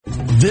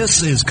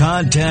This is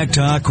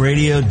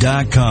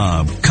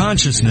ContactTalkRadio.com.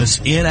 Consciousness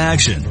in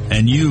action.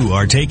 And you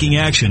are taking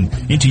action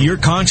into your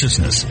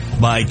consciousness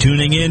by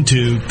tuning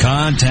into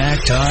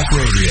Contact Talk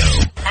Radio.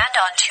 And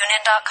on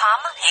TuneIn.com,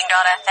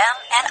 Hang.fm,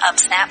 and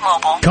UpSnap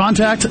Mobile.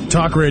 Contact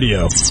Talk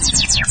Radio.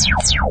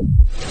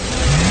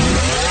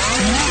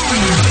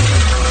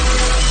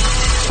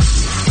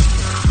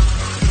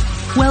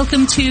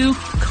 Welcome to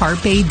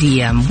Carpe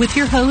Diem with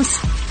your host,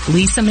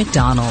 Lisa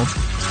McDonald.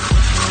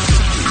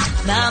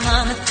 My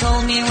mama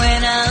told me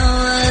when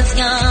I was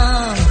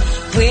young,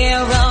 we're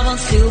all on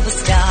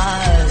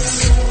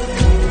superstars.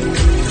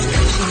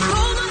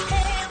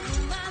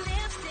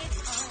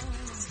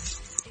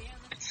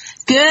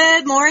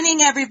 Good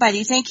morning,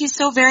 everybody. Thank you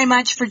so very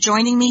much for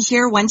joining me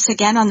here once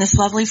again on this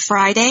lovely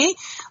Friday.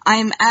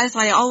 I'm, as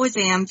I always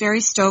am, very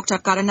stoked.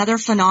 I've got another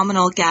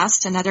phenomenal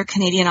guest, another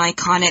Canadian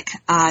iconic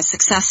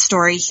success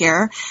story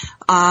here,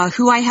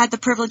 who I had the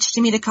privilege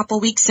to meet a couple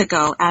weeks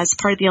ago as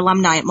part of the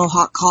alumni at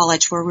Mohawk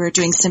College, where we were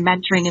doing some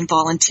mentoring and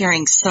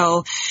volunteering.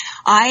 So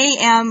I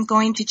am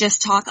going to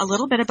just talk a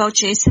little bit about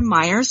Jason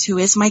Myers, who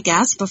is my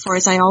guest, before,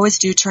 as I always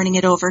do, turning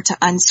it over to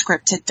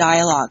unscripted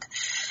dialogue.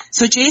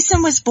 So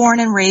Jason was born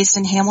and raised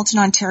in Hamilton,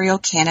 Ontario,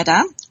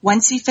 Canada.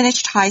 Once he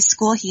finished high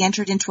school, he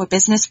entered into a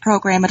business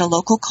program at a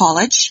local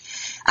college.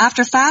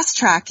 After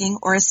fast-tracking,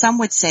 or as some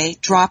would say,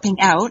 dropping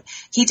out,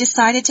 he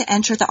decided to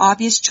enter the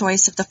obvious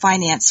choice of the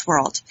finance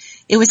world.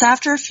 It was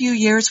after a few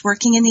years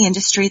working in the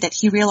industry that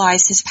he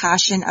realized his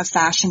passion of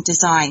fashion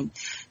design.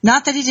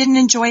 Not that he didn't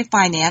enjoy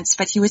finance,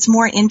 but he was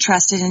more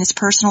interested in his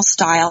personal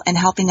style and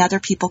helping other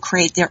people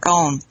create their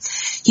own.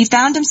 He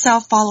found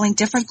himself following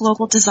different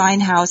global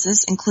design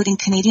houses, including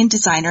Canadian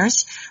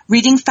designers,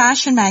 reading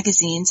fashion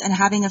magazines, and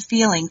having a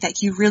feeling that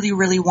he really,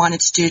 really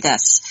wanted to do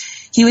this.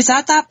 He was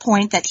at that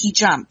point that he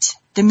jumped.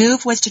 The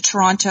move was to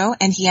Toronto,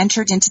 and he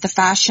entered into the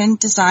fashion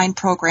design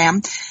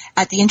program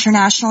at the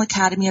International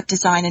Academy of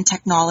Design and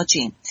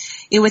Technology.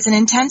 It was an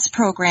intense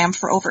program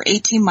for over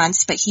 18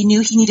 months, but he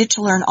knew he needed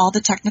to learn all the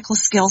technical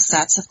skill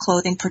sets of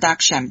clothing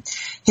production.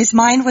 His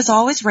mind was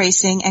always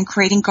racing and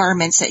creating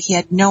garments that he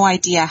had no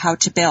idea how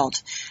to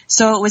build.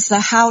 So it was the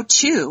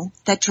how-to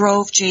that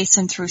drove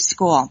Jason through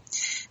school.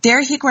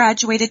 There he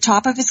graduated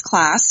top of his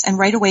class and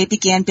right away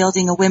began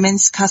building a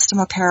women's custom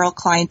apparel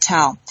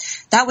clientele.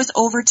 That was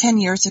over 10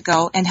 years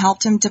ago and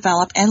helped him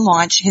develop and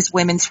launch his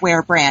women's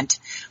wear brand.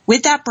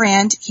 With that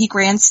brand, he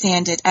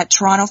grandstanded at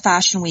Toronto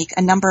Fashion Week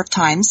a number of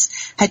times,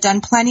 had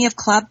done plenty of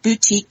club,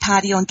 boutique,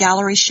 patio, and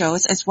gallery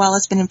shows, as well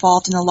as been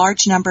involved in a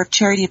large number of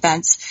charity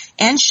events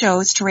and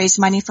shows to raise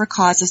money for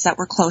causes that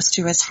were close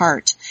to his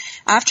heart.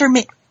 After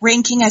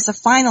ranking as a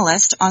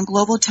finalist on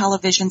Global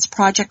Television's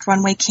Project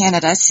Runway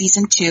Canada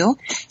Season 2,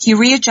 he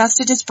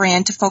readjusted his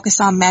brand to focus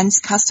on men's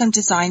custom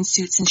design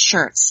suits and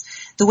shirts.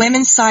 The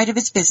women's side of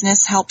his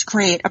business helped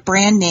create a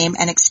brand name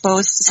and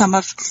exposed some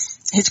of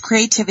his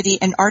creativity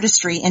and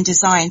artistry in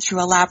design through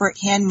elaborate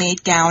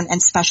handmade gown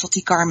and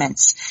specialty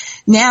garments.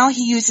 Now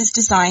he uses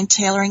design,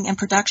 tailoring, and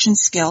production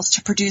skills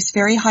to produce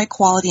very high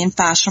quality and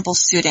fashionable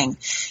suiting.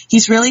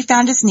 He's really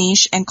found his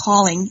niche and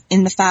calling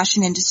in the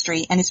fashion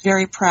industry and is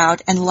very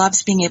proud and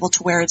loves being able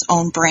to wear his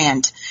own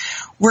brand.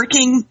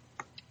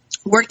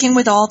 Working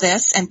with all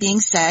this and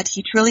being said,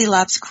 he truly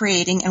loves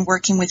creating and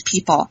working with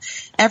people.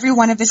 Every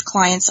one of his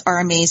clients are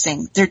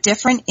amazing. They're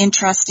different,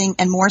 interesting,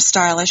 and more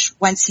stylish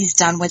once he's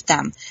done with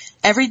them.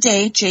 Every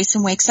day,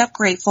 Jason wakes up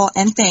grateful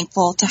and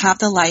thankful to have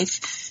the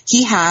life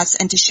he has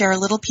and to share a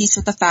little piece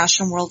of the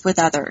fashion world with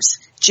others.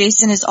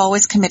 Jason is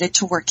always committed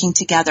to working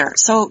together.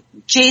 So,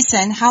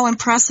 Jason, how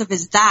impressive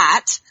is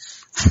that?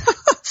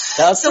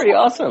 That's pretty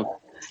awesome.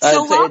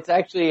 It's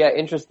actually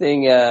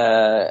interesting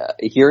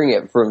hearing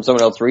it from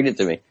someone else read it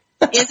to me.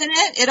 Isn't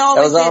it? It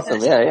always that was awesome.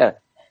 is. Yeah.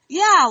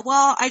 Yeah,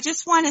 well, I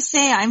just want to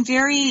say I'm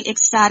very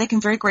ecstatic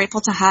and very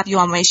grateful to have you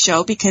on my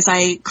show because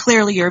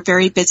clearly you're a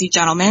very busy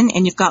gentleman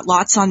and you've got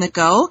lots on the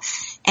go.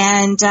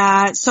 And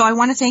so I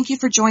want to thank you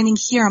for joining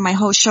here on my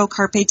host show,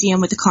 Carpe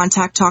Diem, with the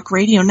Contact Talk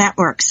Radio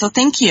Network. So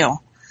thank you.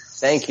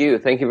 Thank you.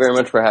 Thank you very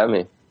much for having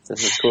me.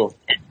 This is cool.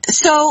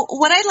 So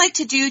what I'd like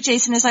to do,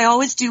 Jason, is I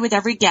always do with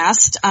every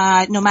guest,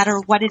 no matter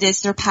what it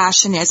is their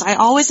passion is, I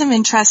always am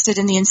interested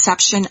in the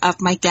inception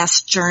of my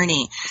guest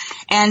journey.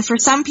 And for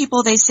some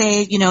people, they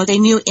say, they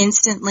knew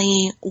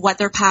instantly what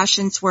their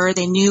passions were.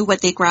 They knew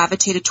what they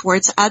gravitated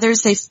towards.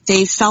 Others,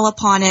 they fell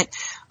upon it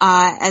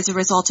as a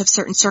result of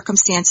certain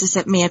circumstances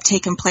that may have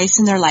taken place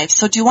in their life.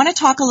 So do you want to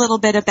talk a little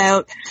bit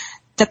about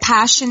the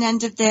passion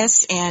end of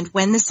this and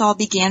when this all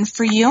began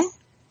for you?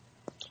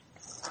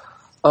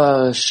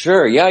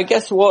 Sure. Yeah, I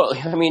guess,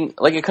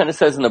 like it kind of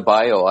says in the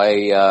bio,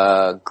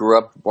 I grew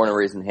up, born and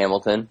raised in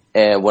Hamilton.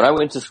 And when I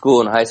went to school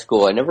in high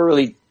school, I never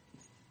really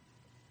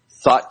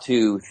thought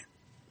to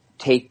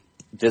take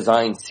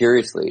design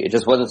seriously. It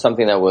just wasn't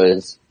something that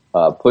was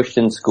pushed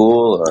in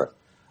school or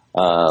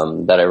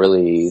that I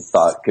really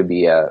thought could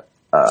be a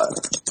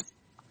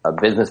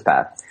business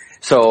path.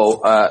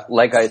 So,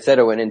 like I said,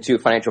 I went into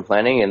financial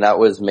planning, and that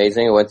was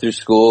amazing. I went through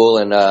school,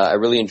 and I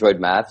really enjoyed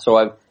math. So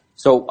I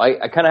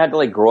kind of had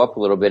to grow up a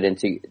little bit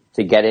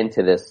to get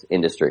into this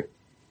industry.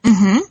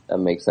 Mm-hmm. That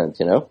makes sense,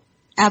 you know?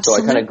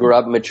 Absolutely. So I kind of grew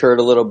up, matured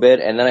a little bit,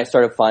 and then I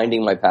started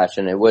finding my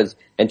passion. It was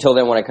until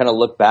then when I kind of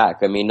look back.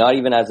 I mean, not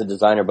even as a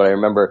designer, but I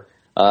remember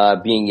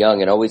being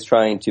young and always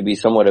trying to be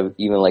somewhat of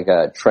even like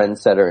a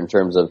trendsetter in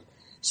terms of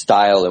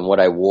style and what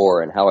I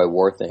wore and how I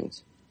wore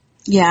things.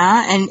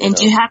 Yeah, and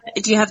do you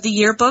have the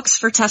yearbooks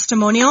for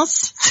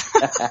testimonials?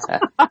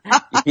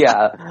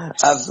 Yeah,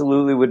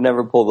 absolutely would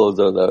never pull those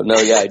though. No,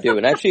 yeah, I do.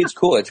 And actually it's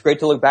cool. It's great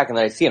to look back and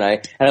then I see and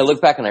I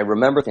look back and I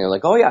remember things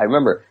like, oh yeah, I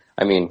remember.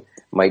 I mean,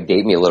 might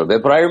date me a little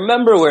bit, but I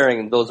remember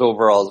wearing those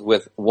overalls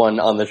with one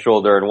on the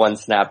shoulder and one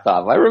snapped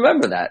off. I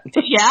remember that.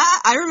 Yeah,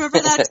 I remember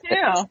that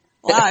too.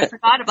 Wow, I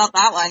forgot about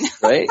that one.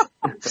 Right?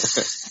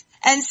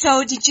 And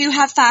so did you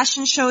have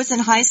fashion shows in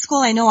high school?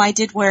 I know I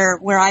did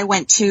where I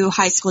went to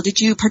high school. Did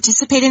you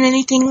participate in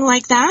anything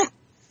like that?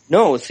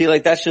 No, see,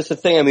 like that's just the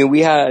thing. I mean,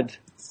 we had,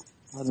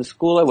 the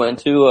school I went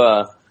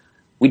to,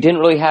 we didn't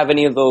really have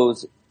any of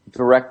those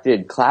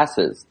directed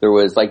classes. There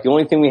was like, the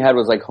only thing we had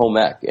was like home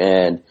ec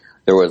and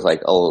there was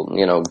like,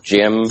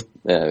 gym,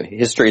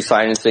 history,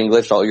 science,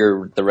 English, all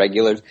the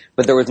regulars,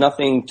 but there was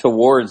nothing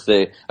towards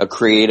a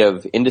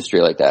creative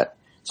industry like that.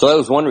 So that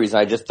was one reason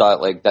I just thought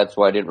like that's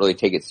why I didn't really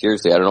take it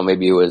seriously. I don't know,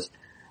 maybe it was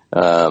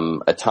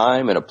a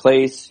time and a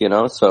place, you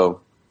know,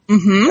 so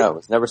yeah, it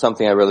was never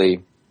something I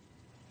really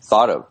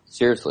thought of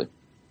seriously.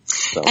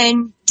 So.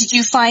 And did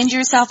you find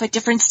yourself at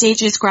different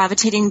stages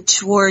gravitating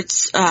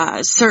towards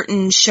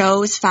certain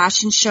shows,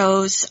 fashion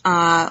shows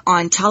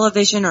on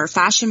television or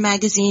fashion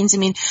magazines? I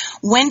mean,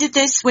 when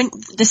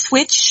the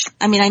switch,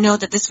 I mean, I know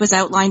that this was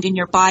outlined in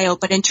your bio,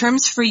 but in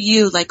terms for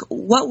you, like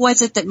what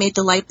was it that made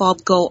the light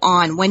bulb go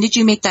on? When did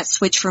you make that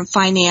switch from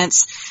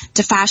finance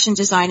to fashion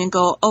design and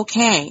go,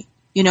 okay,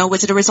 you know,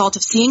 was it a result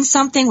of seeing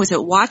something? Was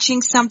it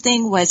watching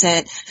something? Was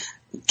it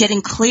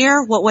getting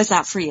clear? What was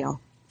that for you?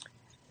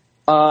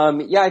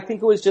 Yeah, I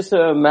think it was just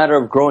a matter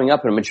of growing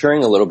up and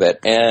maturing a little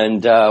bit.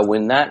 And,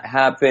 when that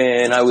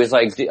happened, I was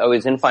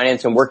in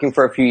finance and working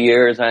for a few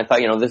years and I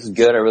thought, you know, this is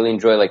good. I really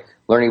enjoy like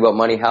learning about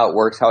money, how it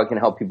works, how I can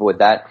help people with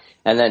that.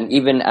 And then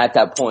even at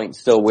that point,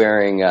 still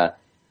wearing, kind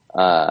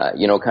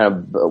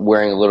of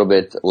wearing a little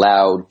bit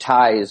loud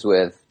ties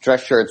with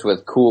dress shirts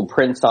with cool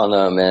prints on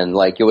them. And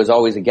like, it was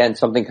always again,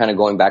 something kind of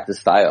going back to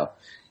style.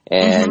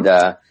 And,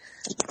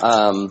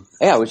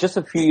 it was just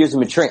a few years of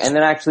maturing and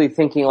then actually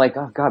thinking like,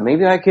 oh God,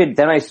 maybe I could,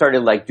 then I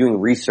started like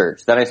doing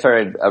research. Then I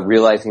started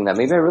realizing that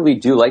maybe I really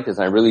do like this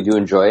and I really do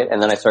enjoy it.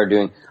 And then I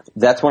started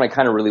that's when I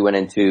kind of really went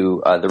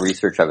into, the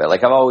research of it.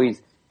 Like I've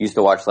always used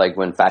to watch like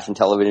when fashion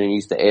television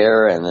used to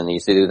air and then they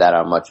used to do that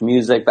on Much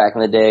Music back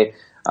in the day.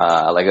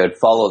 Like I would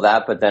follow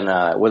that, but then,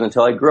 it wasn't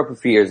until I grew up a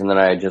few years and then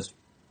I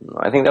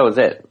think that was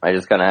it. I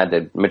just kind of had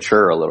to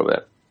mature a little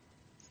bit.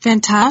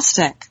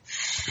 Fantastic.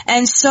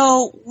 And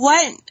so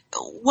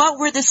what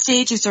were the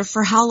stages or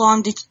for how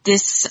long did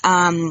this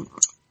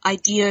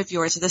idea of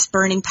yours or this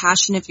burning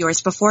passion of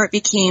yours before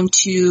it came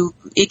to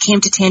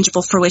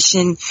tangible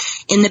fruition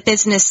in the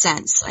business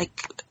sense?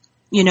 Like,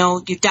 you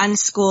know, you've done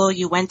school,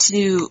 you went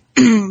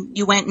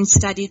and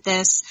studied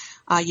this,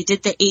 you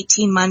did the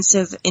 18 months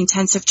of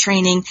intensive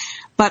training,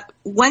 but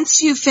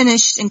once you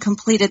finished and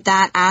completed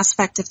that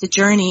aspect of the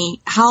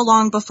journey, how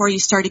long before you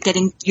started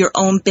getting your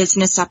own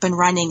business up and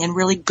running and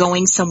really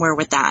going somewhere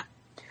with that?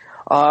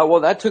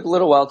 Well, that took a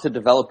little while to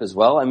develop as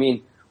well. I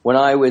mean, when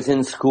I was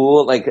in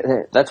school, like,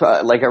 that's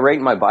why, like, I write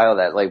in my bio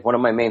that, like, one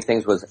of my main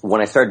things was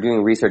when I started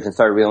doing research and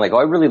started being like, oh,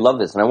 I really love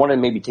this and I want to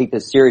maybe take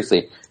this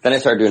seriously. Then I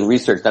started doing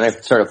research. Then I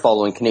started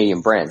following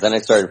Canadian brands. Then I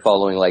started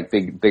following, like,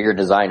 bigger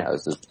design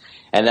houses.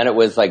 And then it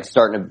was, like,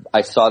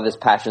 I saw this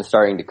passion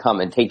starting to come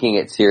and taking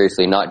it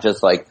seriously, not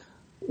just, like,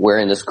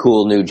 wearing this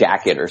cool new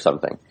jacket or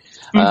something.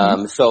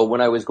 So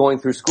when I was going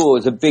through school, it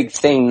was a big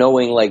thing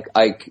knowing, like,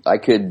 I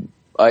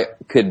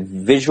could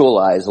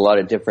visualize a lot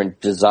of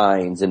different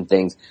designs and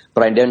things,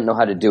 but I didn't know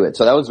how to do it.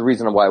 So that was the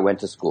reason why I went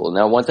to school.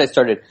 Now, once I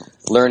started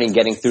learning,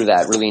 getting through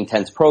that really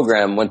intense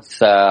program,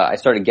 once I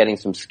started getting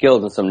some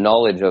skills and some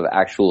knowledge of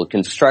actual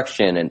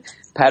construction and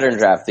pattern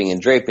drafting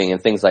and draping and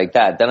things like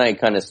that, then I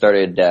kind of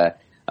started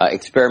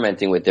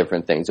experimenting with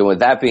different things. And with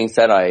that being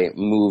said, I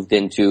moved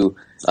into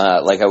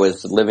like I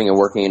was living and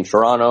working in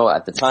Toronto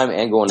at the time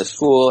and going to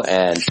school,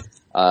 and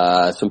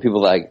some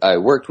people that I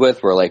worked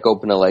with were like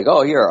open to like,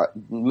 oh, here,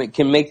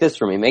 can make this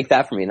for me, make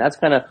that for me. And that's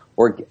kind of,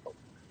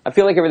 I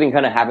feel like everything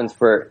kind of happens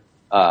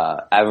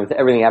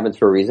everything happens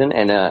for a reason.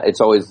 And,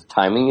 it's always,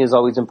 timing is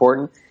always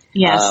important.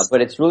 Yes.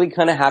 But it's really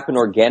kind of happened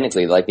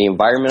organically, like the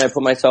environment I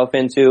put myself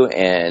into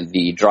and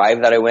the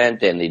drive that I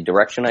went and the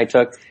direction I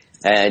took.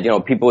 And, you know,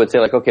 people would say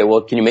like, okay,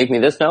 well, can you make me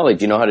this now? Like,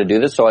 do you know how to do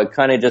this? So I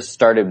kind of just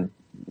started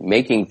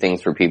making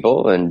things for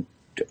people and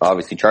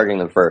obviously charging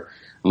them for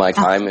my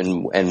time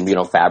and, you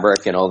know,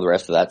 fabric and all the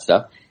rest of that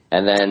stuff.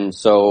 And then,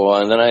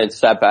 then I had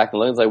sat back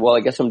and looked like, well, I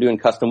guess I'm doing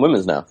custom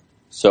women's now.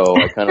 So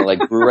I kind of like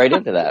grew right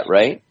into that,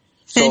 right?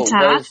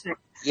 Fantastic.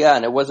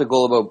 And it was a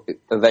goal about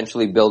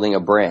eventually building a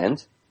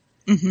brand.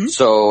 Mm-hmm.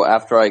 So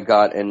after I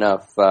got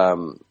enough,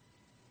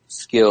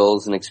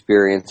 skills and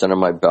experience under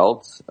my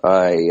belt,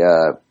 I,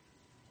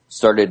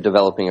 started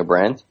developing a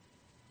brand.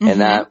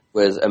 And that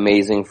was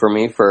amazing for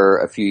me for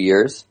a few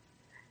years.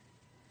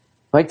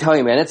 I tell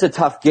you, man, it's a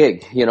tough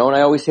gig, and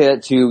I always say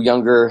that to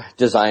younger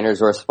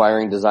designers or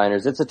aspiring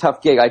designers. It's a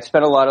tough gig. I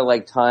spent a lot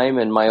of time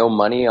and my own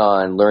money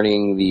on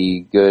learning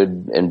the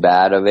good and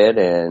bad of it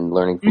and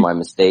learning from my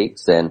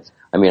mistakes. And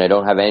I mean, I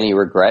don't have any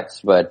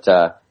regrets, but,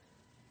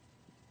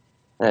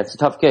 it's a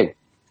tough gig.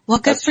 Well,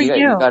 good for you.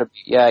 You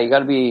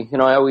gotta be,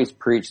 I always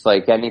preach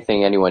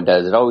anything anyone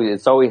does. It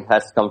always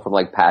has to come from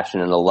passion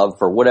and a love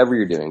for whatever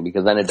you're doing,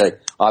 because then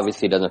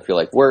obviously it doesn't feel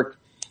like work.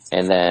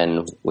 And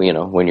then,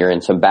 when you're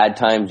in some bad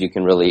times,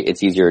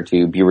 it's easier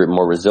to be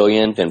more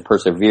resilient and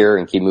persevere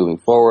and keep moving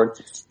forward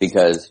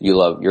because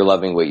you're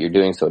loving what you're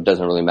doing. So it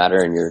doesn't really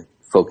matter and you're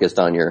focused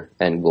on your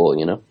end goal,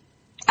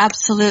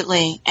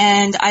 Absolutely.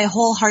 And I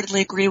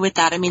wholeheartedly agree with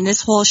that. I mean,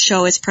 this whole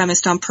show is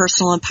premised on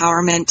personal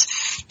empowerment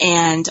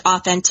and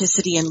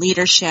authenticity and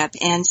leadership.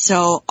 And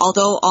so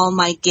although all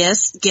my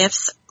guests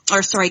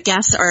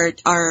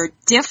are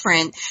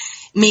different,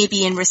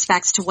 maybe in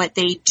respects to what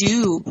they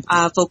do,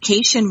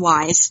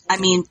 vocation-wise. I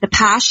mean,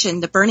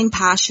 the burning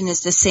passion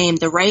is the same.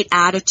 The right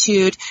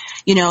attitude,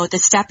 the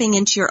stepping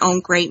into your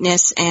own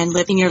greatness and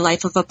living your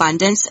life of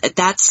abundance,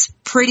 that's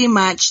pretty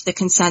much the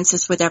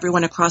consensus with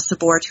everyone across the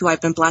board who I've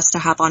been blessed to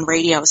have on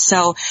radio.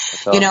 So,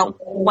 awesome.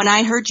 when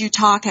I heard you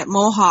talk at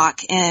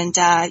Mohawk and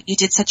you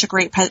did such a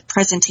great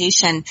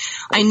presentation,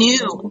 I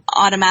knew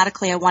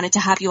automatically I wanted to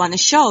have you on the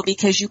show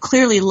because you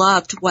clearly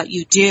loved what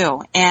you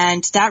do.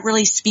 And that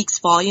really speaks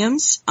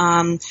volumes.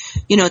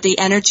 The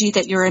energy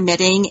that you're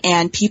emitting,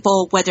 and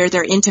people, whether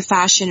they're into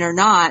fashion or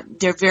not,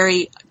 they're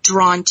very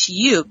drawn to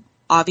you,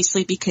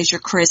 obviously, because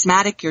you're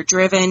charismatic, you're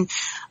driven,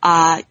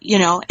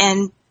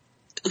 and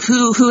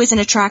who isn't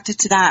attracted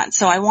to that?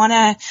 So I want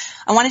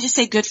to just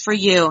say good for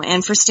you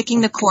and for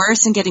sticking the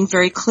course and getting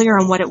very clear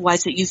on what it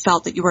was that you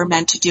felt that you were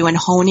meant to do and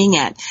honing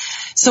it.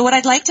 So what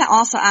I'd like to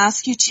also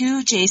ask you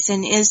too,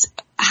 Jason, is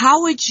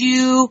how would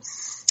you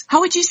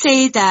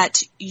say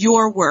that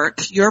your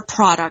work, your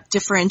product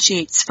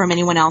differentiates from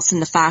anyone else in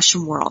the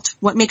fashion world?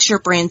 What makes your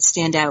brand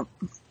stand out?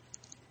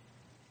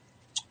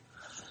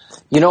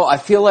 I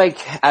feel like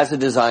as a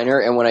designer,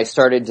 and when I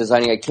started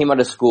designing, I came out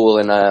of school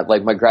and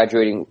my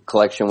graduating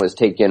collection was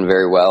taken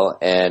very well,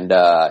 and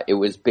it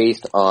was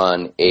based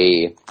on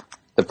the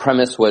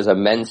premise was a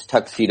men's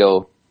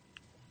tuxedo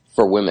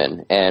for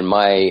women, and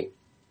my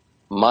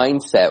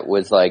mindset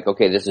was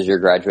okay, this is your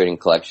graduating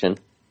collection.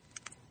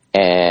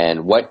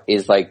 And what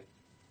is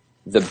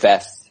the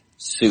best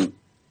suit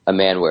a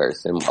man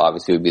wears? And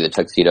obviously it would be the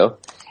tuxedo.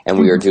 And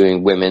we were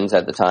doing women's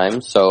at the time.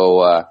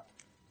 So,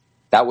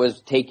 that was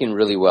taken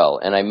really well.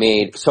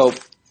 And so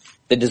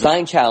the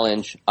design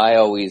challenge I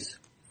always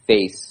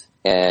face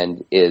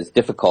and is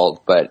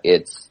difficult, but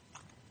this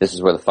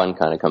is where the fun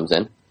kind of comes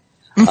in,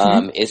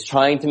 is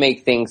trying to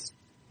make things,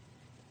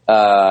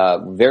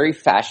 very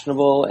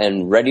fashionable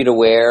and ready to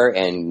wear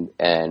and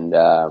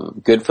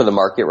good for the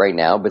market right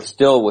now, but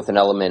still with an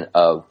element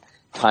of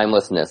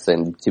timelessness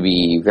and to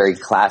be very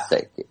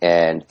classic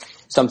and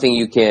something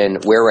you can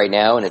wear right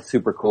now and it's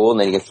super cool, and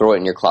then you can throw it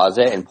in your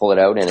closet and pull it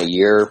out in a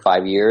year,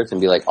 5 years, and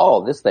be like,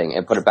 oh, this thing,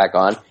 and put it back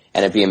on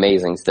and it'd be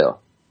amazing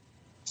still.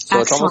 So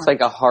Excellent. It's almost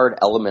like a hard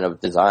element of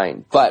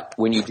design. But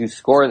when you do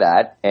score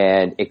that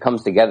and it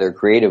comes together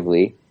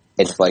creatively,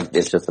 it's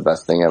just the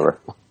best thing ever.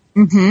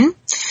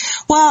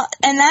 Well,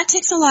 and that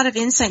takes a lot of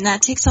insight, and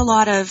that takes a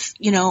lot of,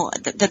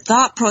 the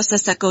thought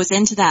process that goes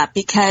into that,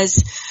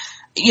 because,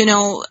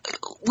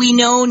 we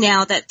know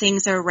now that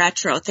things are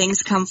retro.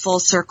 Things come full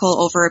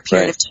circle over a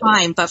period of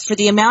time. But for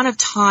the amount of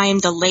time,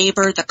 the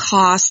labor, the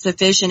cost, the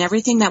vision,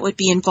 everything that would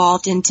be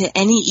involved into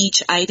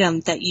each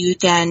item that you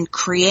then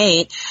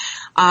create,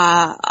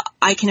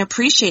 I can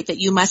appreciate that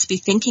you must be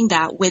thinking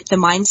that with the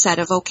mindset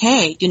of,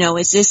 okay,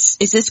 is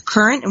this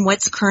current, and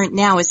what's current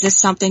now? Is this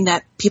something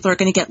that people are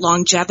going to get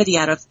longevity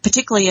out of,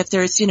 particularly if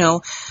there's,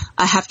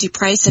 a hefty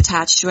price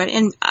attached to it?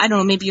 And I don't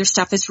know, maybe your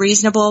stuff is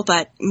reasonable,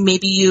 but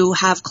maybe you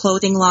have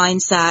clothing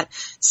lines that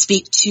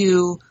speak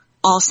to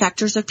all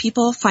sectors of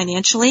people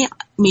financially.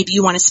 Maybe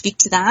you want to speak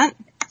to that?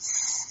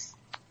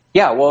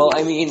 Yeah, well,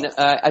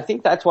 I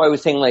think that's why I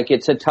was saying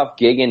it's a tough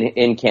gig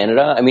in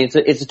Canada.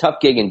 It's a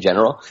tough gig in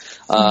general.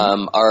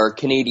 Our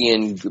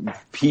Canadian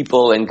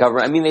people and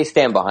government, they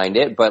stand behind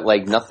it, but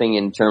nothing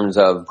in terms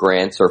of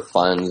grants or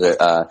funds,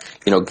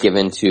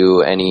 given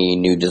to any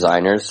new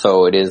designers.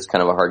 So it is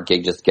kind of a hard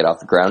gig just to get off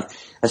the ground,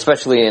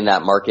 especially in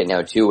that market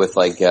now too with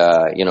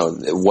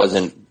it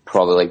wasn't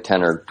probably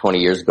 10 or 20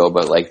 years ago,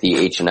 but the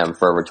H&M,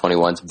 Forever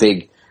 21's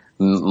big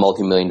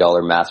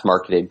multi-million-dollar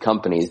mass-marketed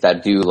companies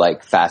that do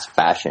fast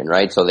fashion,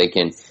 right? So they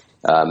can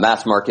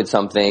mass market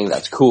something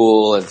that's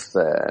cool.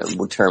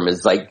 The term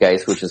is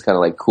zeitgeist, which is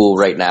kind of cool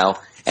right now,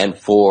 and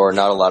for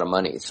not a lot of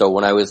money. So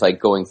when I was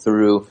going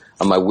through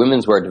my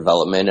women's wear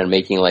development and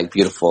making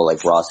beautiful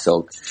raw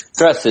silk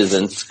dresses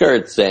and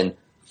skirts and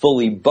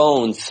fully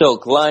boned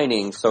silk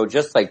lining, so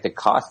just the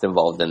cost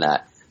involved in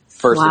that.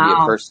 First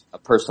would be a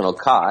personal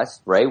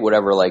cost, right?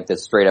 Whatever the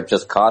straight up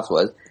just cost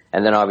was.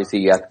 And then obviously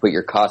you have to put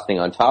your costing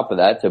on top of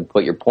that to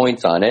put your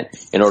points on it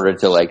in order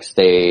to like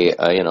stay,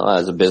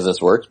 as a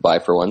business works, buy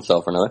for one,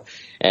 sell for another.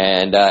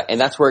 And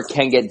that's where it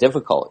can get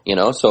difficult,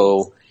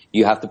 so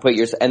you have to put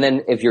and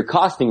then if you're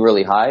costing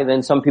really high,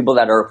 then some people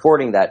that are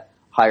affording that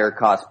higher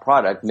cost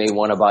product may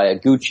want to buy a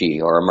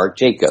Gucci or a Marc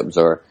Jacobs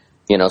or,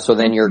 so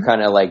then you're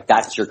kind of like,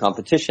 that's your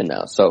competition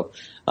now. So,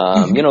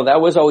 that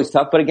was always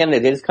tough. But again,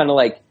 it is kind of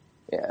like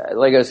I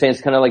was saying,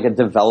 it's kind of like a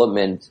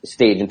development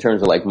stage in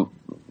terms of like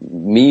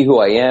me, who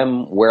I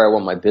am, where I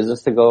want my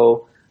business to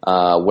go,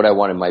 what I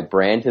wanted my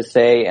brand to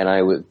say. And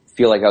I would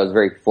feel like I was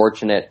very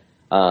fortunate,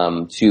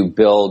 to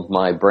build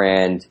my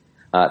brand,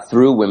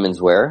 through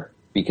women's wear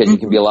because you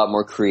can be a lot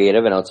more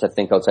creative and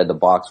think outside the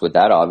box with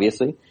that,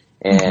 obviously.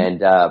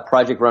 And,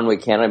 Project Runway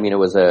Canada,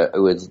 it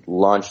was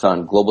launched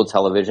on global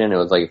television. It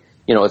was like,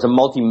 it's a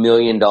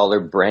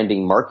multi-million-dollar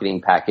branding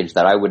marketing package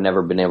that I would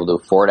never been able to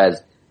afford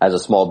as a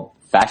small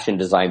fashion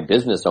design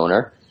business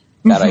owner.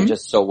 That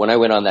so when I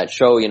went on that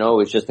show, it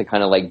was just to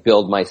kind of like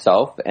build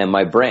myself and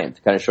my brand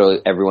to kind of show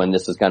everyone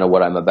this is kind of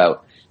what I'm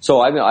about. So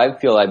I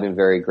feel I've been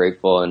very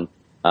grateful and,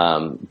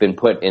 been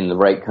put in the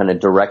right kind of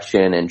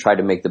direction and tried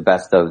to make the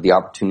best of the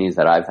opportunities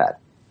that I've had.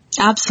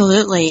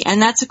 Absolutely.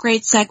 And that's a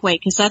great segue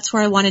because that's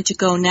where I wanted to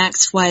go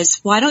next was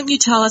why don't you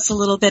tell us a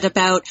little bit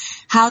about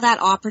how that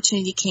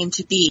opportunity came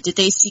to be? Did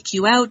they seek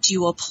you out? Do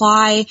you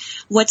apply?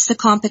 What's the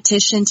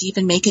competition to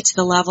even make it to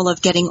the level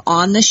of getting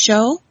on the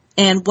show?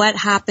 And what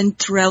happened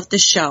throughout the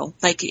show,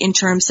 like in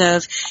terms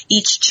of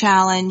each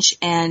challenge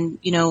and,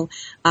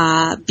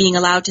 being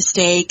allowed to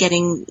stay,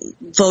 getting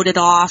voted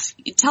off.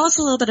 Tell us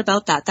a little bit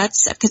about that.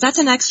 Because that's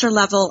an extra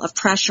level of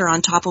pressure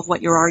on top of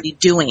what you're already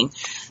doing.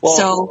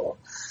 Well,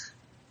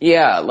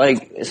 yeah,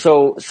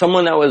 so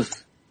someone that was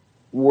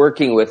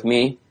working with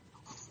me,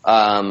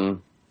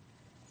 applied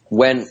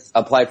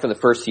for the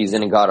first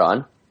season and got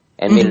on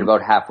and made it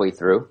about halfway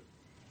through.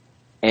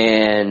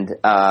 And,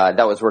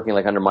 that was working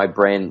like under my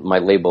brand, my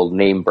label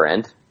name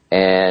brand.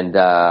 And,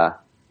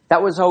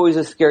 that was always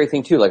a scary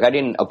thing too. Like I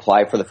didn't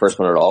apply for the first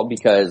one at all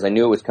because I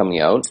knew it was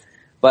coming out.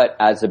 But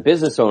as a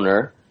business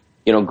owner,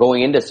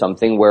 going into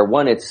something where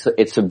one, it's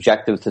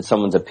subjective to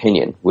someone's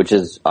opinion, which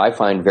is, I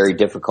find very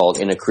difficult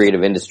in a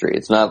creative industry.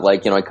 It's not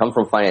like, I come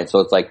from finance, so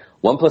it's like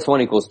 1 +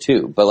 1 =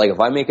 2. But like if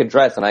I make a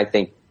dress and I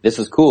think this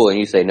is cool and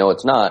you say, no,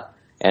 it's not,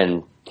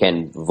 and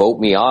can vote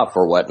me off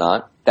or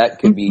whatnot, that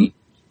could be,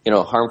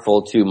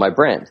 harmful to my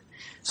brand.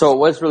 So it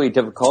was really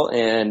difficult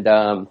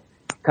and,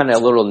 kind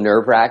of a little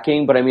nerve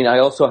wracking, but I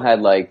also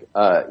had like,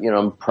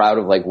 I'm proud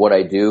of like what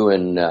I do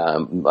and,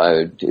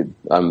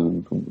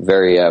 I'm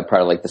very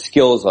proud of like the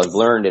skills I've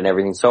learned and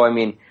everything. So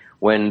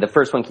when the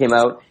first one came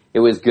out, it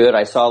was good.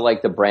 I saw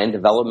like the brand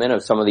development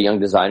of some of the young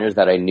designers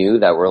that I knew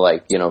that were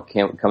like,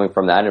 coming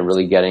from that and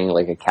really getting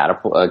like a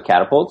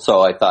catapult. So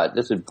I thought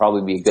this would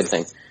probably be a good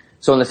thing.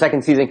 So when the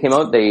second season came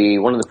out,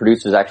 one of the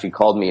producers actually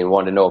called me and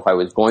wanted to know if I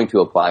was going to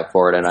apply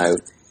for it.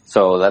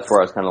 So that's where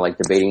I was kind of like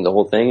debating the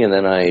whole thing. And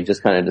then I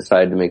just kind of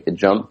decided to make the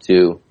jump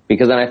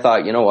because then I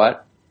thought, you know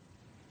what?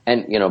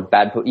 And,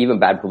 even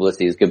bad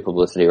publicity is good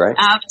publicity, right?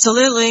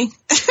 Absolutely.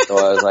 So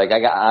I was like,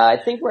 I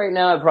think right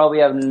now I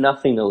probably have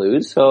nothing to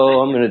lose. So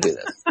I'm going to do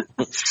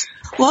this.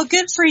 Well,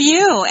 good for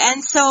you.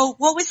 And so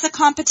what was the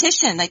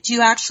competition? Like, do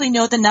you actually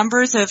know the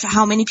numbers of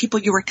how many people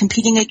you were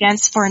competing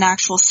against for an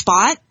actual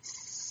spot?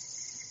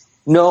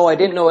 No, I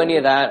didn't know any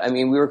of that.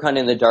 We were kind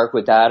of in the dark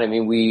with that.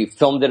 We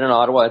filmed it in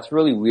Ottawa. It's a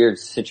really weird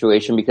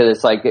situation because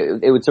it's like,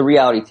 it's a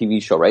reality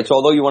TV show, right? So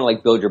although you want to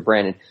like build your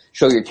brand and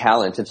show your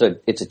talents, it's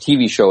a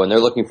TV show and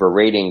they're looking for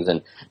ratings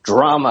and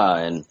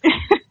drama and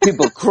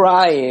people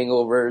crying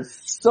over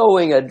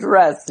sewing a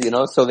dress,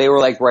 so they were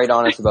like right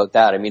honest about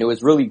that. It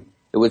was really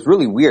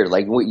weird.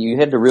 Like what you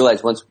had to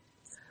realize once,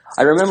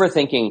 I remember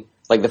thinking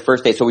like the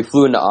first day, so we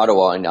flew into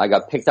Ottawa and I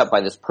got picked up by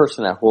this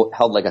person that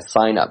held like a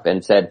sign up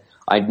and said,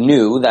 I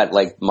knew that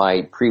like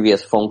my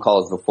previous phone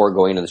calls before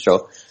going to the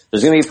show,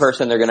 there's going to be a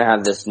person, they're going to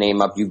have this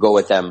name up, you go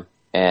with them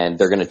and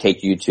they're going to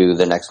take you to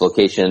the next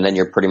location and then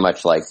you're pretty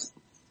much like,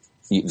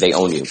 they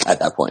own you at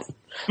that point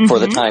for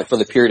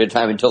the period of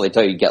time until they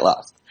tell you get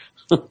lost.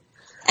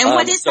 And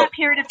what is that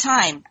period of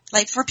time?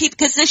 Like for people,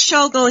 because this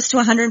show goes to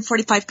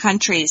 145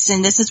 countries,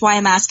 and this is why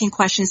I'm asking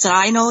questions that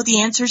I know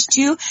the answers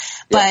to,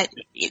 but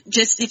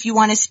just if you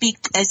want to speak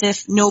as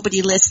if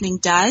nobody listening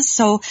does.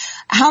 So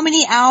how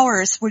many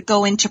hours would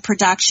go into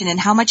production, and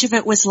how much of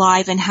it was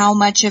live, and how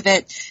much of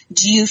it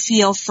do you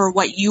feel for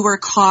what you were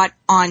caught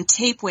on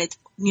tape with,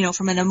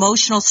 from an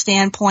emotional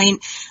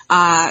standpoint,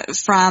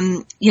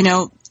 from,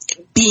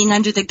 being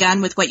under the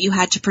gun with what you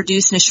had to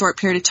produce in a short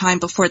period of time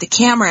before the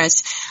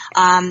cameras,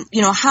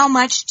 how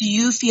much do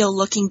you feel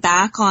looking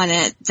back on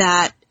it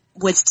that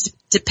was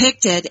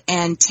depicted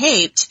and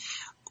taped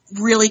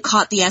really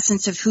caught the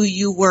essence of who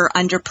you were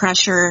under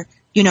pressure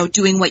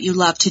doing what you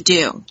love to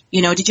do?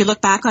 Did you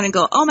look back on it and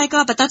go, oh my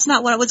God, but that's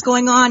not what was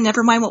going on.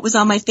 Never mind what was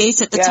on my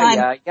face at the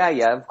time.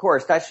 Yeah. Of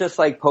course. That's just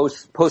like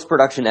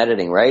post-production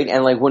editing, right?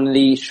 And like when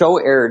the show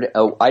aired,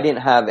 I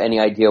didn't have any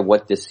idea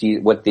what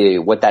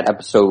that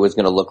episode was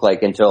going to look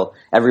like until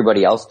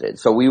everybody else did.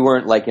 So we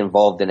weren't like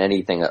involved in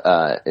anything,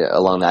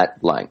 along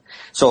that line.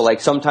 So like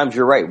sometimes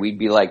you're right.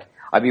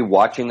 I'd be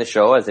watching the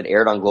show as it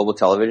aired on Global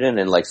Television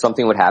and like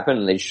something would happen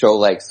and they'd show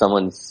like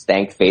someone's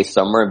stank face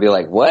somewhere and be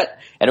like, what?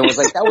 And it was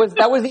like,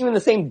 that wasn't even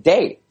the same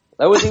day.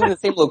 That wasn't even the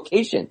same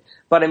location.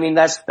 But I mean,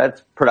 that's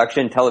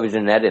production, television,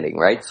 and editing,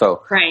 right?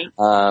 So, right.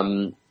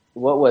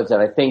 What was it?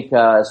 I think,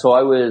 so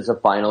I was a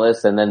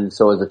finalist and then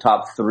so was the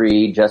top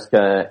three,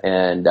 Jessica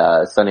and,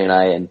 Sunny and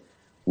I, and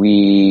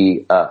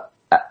we,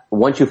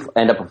 once you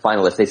end up a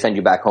finalist, they send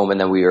you back home and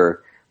then we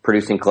were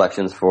producing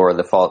collections for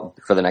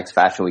the next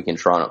Fashion Week in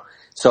Toronto.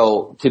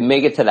 So to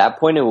make it to that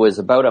point, it was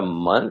about a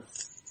month.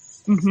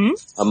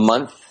 Mm-hmm. A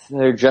month,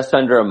 or just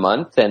under a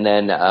month. And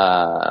then,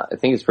 I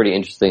think it's pretty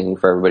interesting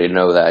for everybody to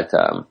know that,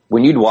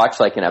 when you'd watch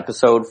like an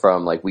episode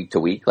from like week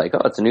to week, like,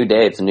 oh, it's a new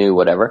day, it's a new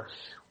whatever.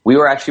 We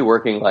were actually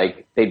working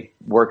like, they'd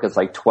work us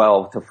like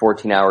 12 to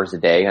 14 hours a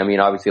day. I mean,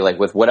 obviously like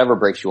with whatever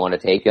breaks you want to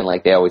take and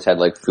like they always had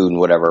like food and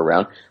whatever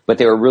around, but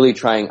they were really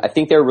trying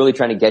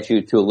to get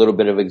you to a little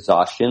bit of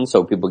exhaustion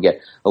so people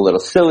get a little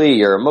silly,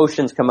 your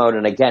emotions come out,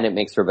 and again, it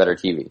makes for better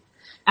TV.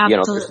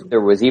 Absolutely.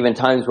 There was even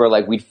times where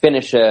like we'd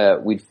finish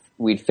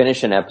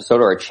an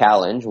episode or a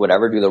challenge,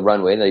 whatever, do the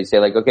runway, and they'd say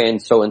like, okay,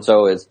 and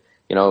so is,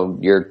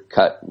 your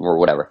cut or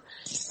whatever.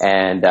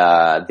 And,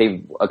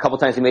 a couple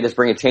times they made us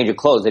bring a change of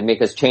clothes. They'd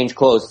make us change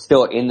clothes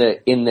still in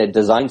the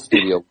design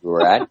studio we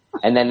were at.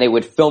 And then they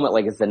would film it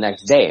like it's the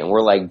next day. And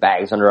we're like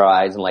bags under our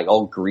eyes and like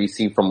all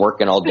greasy from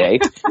working all day,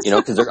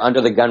 cause they're under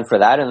the gun for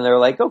that. And they're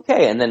like,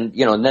 okay. And then,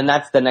 and then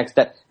that's the next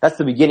step. That's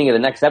the beginning of the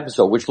next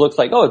episode, which looks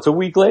like, oh, it's a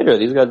week later.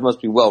 These guys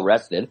must be well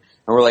rested. And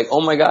we're like, oh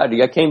my God,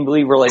 I can't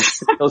believe we're like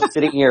still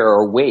sitting here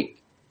or awake.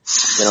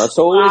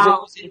 So it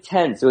was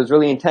intense. It was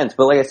really intense.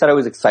 But like I said, I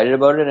was excited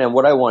about it. And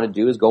what I want to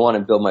do is go on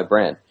and build my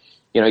brand.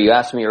 You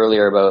asked me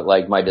earlier about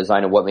like my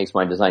design and what makes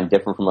my design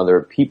different from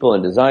other people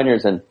and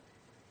designers. And,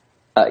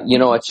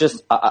 it's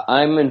just,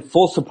 I'm in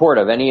full support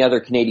of any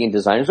other Canadian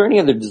designers or any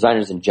other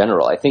designers in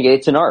general. I think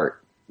it's an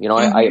art.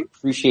 Mm-hmm. I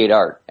appreciate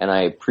art and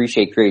I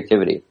appreciate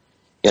creativity.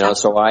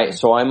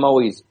 So I'm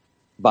always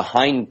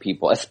behind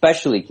people,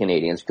 especially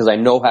Canadians, because I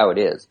know how it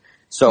is.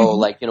 So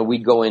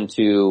we'd go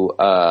into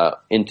on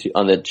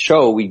the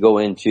show, we'd go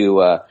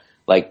into,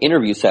 like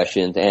interview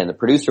sessions and the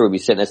producer would be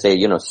sitting and say,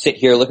 sit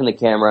here, look in the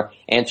camera,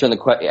 answer the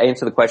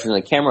questions in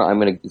the camera. I'm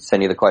going to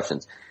send you the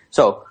questions.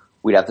 So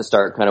we'd have to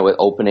start kind of with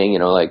opening,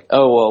 like,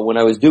 oh, well, when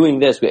I was doing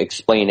this, we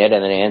explain it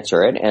and then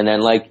answer it. And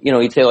then like,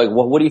 he'd say like,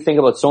 well, what do you think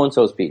about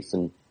so-and-so's piece?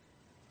 And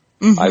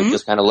I would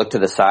just kind of look to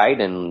the side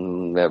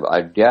and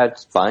yeah,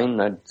 it's fine.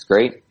 That's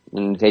great.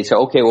 And they say,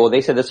 okay, well,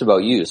 they said this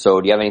about you, so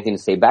do you have anything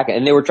to say back?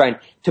 And they were trying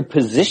to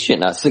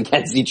position us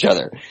against each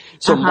other.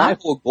 So my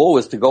whole goal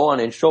was to go on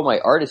and show my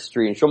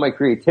artistry and show my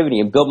creativity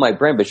and build my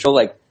brand, but show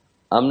like,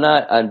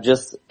 I'm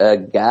just a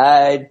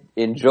guy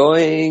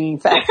enjoying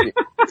fashion.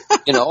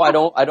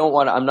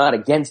 I'm not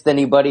against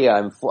anybody.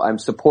 I'm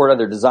support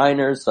other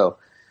designers. So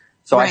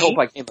right. I hope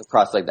I came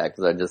across like that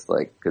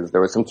because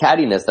there was some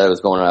cattiness that was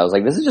going on. I was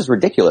like, this is just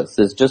ridiculous.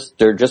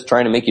 They're just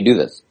trying to make you do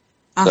this.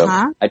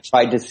 So I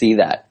tried to see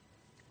that.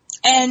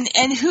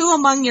 And who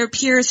among your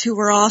peers who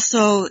were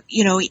also,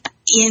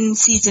 in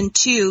season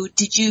 2,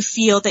 did you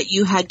feel that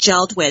you had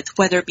gelled with,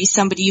 whether it be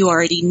somebody you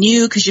already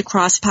knew because you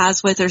crossed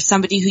paths with or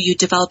somebody who you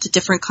developed a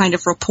different kind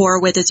of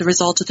rapport with as a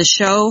result of the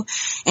show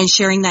and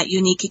sharing that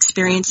unique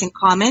experience in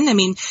common? I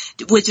mean,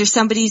 was there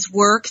somebody's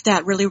work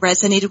that really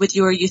resonated with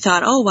you or you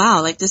thought, oh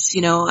wow, like this,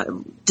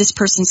 this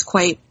person's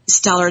quite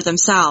stellar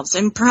themselves?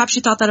 And perhaps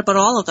you thought that about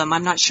all of them.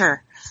 I'm not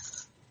sure.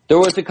 There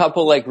was a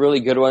couple like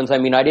really good ones. I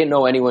mean, I didn't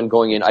know anyone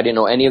going in. I didn't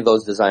know any of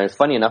those designers.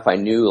 Funny enough, I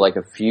knew like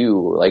a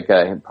few, like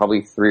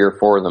probably 3 or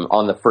 4 of them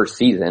on the first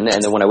season.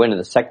 And then when I went to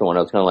the second one, I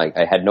was kind of like,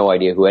 I had no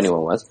idea who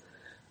anyone was.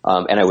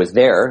 And I was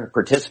there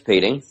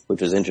participating, which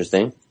was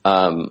interesting.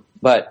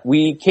 But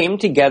we came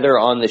together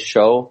on the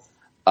show,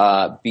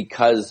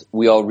 because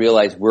we all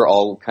realized we're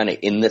all kind of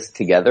in this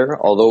together.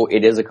 Although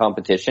it is a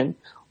competition,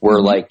 we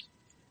were like,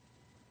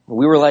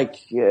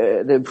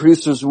 the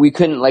producers, we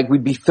couldn't, like,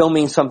 we'd be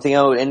filming something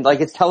out and like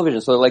it's television.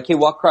 So they're like, hey,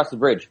 walk across the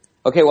bridge.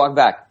 Okay, walk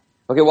back.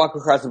 Okay, walk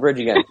across the bridge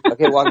again.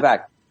 Okay, walk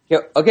back.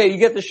 Okay, you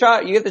get the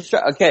shot.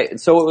 Okay.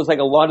 So it was like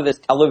a lot of this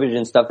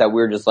television stuff that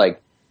we were just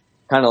like,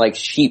 kind of like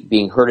sheep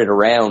being herded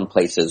around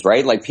places,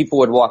 right? Like people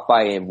would walk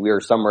by and we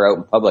were somewhere out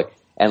in public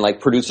and like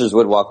producers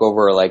would walk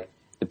over or like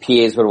the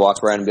PAs would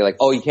walk around and be like,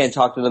 oh, you can't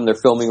talk to them. They're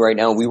filming right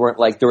now. And we weren't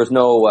like,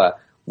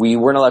 we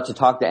weren't allowed to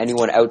talk to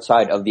anyone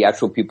outside of the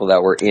actual people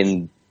that were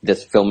in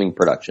this filming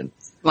production.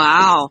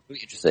 Wow.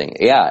 Really interesting.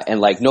 Yeah. And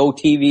like no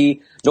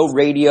TV, no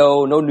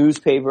radio, no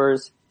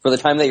newspapers. For the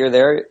time that you're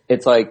there,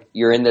 it's like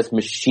you're in this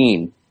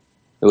machine.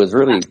 It was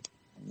really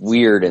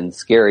weird and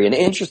scary and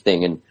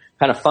interesting and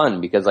kind of fun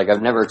because like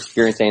I've never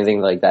experienced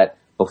anything like that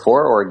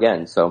before or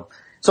again. So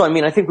So, I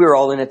mean, I think we were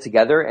all in it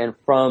together, and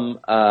from,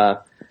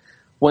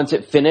 once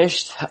it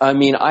finished, I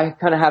mean, I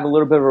kind of have a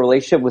little bit of a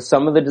relationship with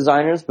some of the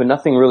designers, but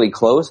nothing really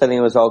close. I think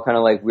it was all kind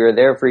of like we were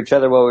there for each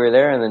other while we were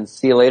there, and then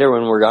see you later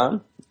when we're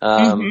gone.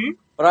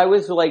 But I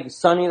was like,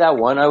 Sonny, that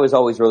one, I was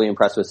always really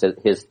impressed with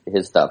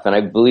his stuff. And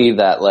I believe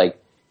that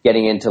like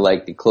getting into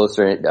like the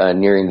closer,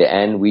 nearing the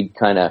end, we'd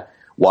kind of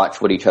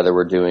watch what each other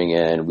were doing,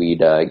 and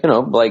we'd,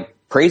 like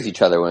praise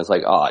each other when it's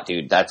like, oh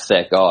dude, that's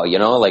sick. Oh,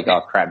 like,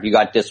 oh crap, you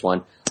got this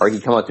one. Or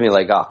he'd come up to me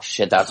like, oh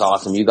shit, that's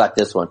awesome. You got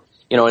this one.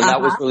 And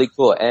that was really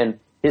cool. And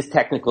his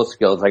technical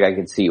skills, like I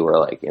could see, were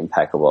like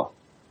impeccable.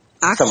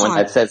 Excellent. Someone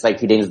that says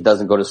like he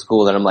doesn't go to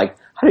school, and I'm like,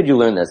 how did you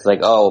learn this? Like,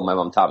 oh, my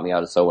mom taught me how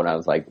to sew when I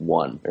was like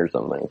 1 or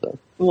something like that.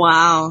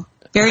 Wow.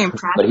 Very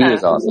impressive. But he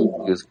was awesome.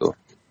 He was cool.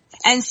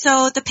 And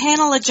so the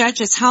panel of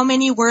judges, how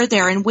many were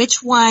there, and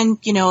which one,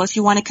 if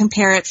you want to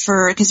compare it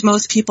because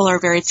most people are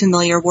very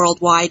familiar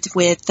worldwide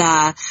with,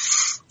 the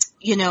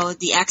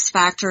X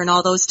Factor and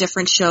all those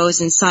different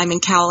shows and Simon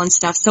Cowell and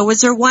stuff. So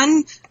was there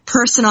one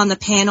person on the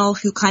panel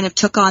who kind of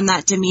took on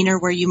that demeanor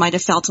where you might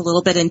have felt a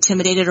little bit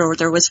intimidated, or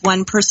there was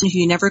one person who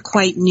you never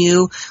quite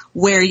knew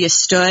where you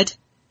stood?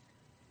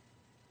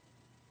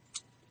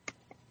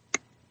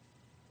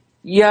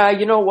 Yeah,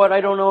 you know what? I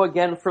don't know,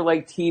 again, for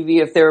like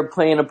TV, if they were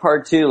playing a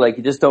part too. Like,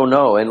 you just don't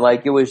know. And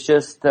like, it was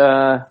just,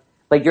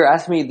 like you're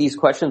asking me these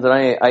questions, and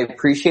I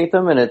appreciate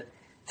them. And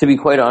to be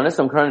quite honest,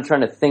 I'm kind of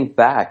trying to think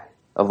back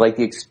of like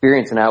the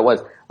experience and how it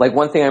was. Like,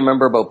 one thing I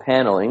remember about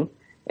paneling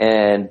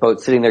and about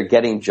sitting there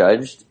getting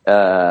judged,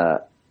 was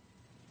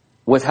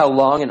how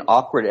long and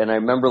awkward. And I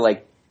remember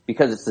like,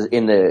 because it's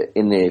in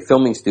the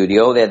filming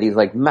studio, they had these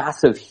like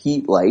massive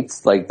heat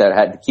lights, like that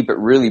had to keep it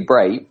really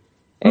bright.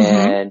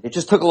 And it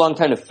just took a long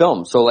time to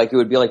film. So like, it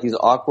would be like these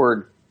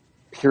awkward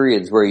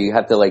periods where you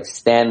have to like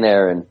stand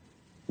there and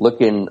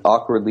looking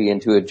awkwardly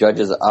into a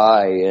judge's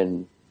eye,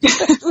 and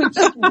it was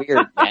just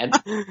weird, man.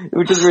 It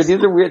was just weird.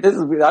 These are weird.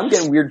 I'm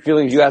getting weird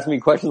feelings. You ask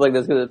me questions like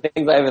this because of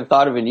things I haven't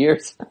thought of in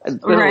years.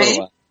 Right.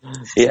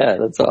 Yeah,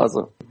 that's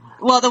awesome.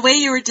 Well, the way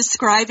you were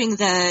describing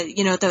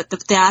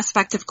the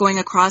aspect of going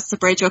across the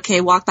bridge,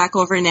 okay, walk back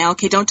over now,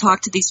 okay, don't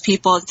talk to these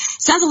people. It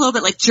sounds a little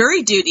bit like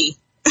jury duty.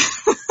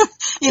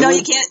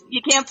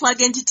 You can't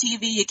plug into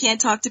TV, you can't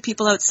talk to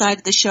people outside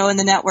of the show and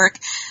the network.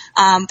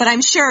 But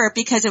I'm sure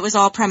because it was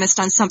all premised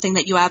on something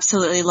that you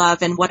absolutely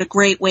love, and what a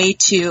great way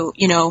to,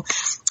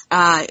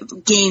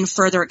 gain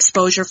further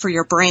exposure for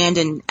your brand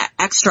and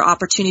extra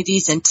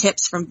opportunities and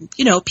tips from,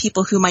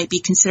 people who might be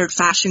considered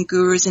fashion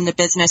gurus in the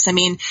business. I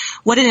mean,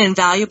 what an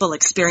invaluable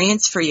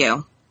experience for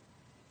you.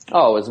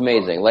 Oh, it was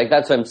amazing. Like,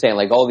 that's what I'm saying.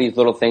 Like, all these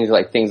little things,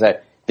 like things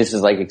that this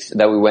is like,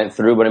 that we went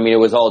through, but I mean, it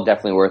was all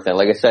definitely worth it.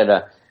 Like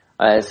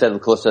I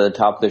said close to the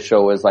top of the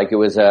show was like, it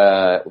was,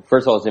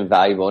 first of all, it's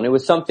invaluable. And it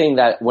was something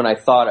that when I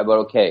thought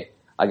about, okay,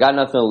 I got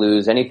nothing to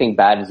lose. Anything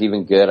bad is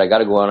even good. I got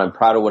to go on. I'm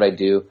proud of what I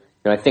do.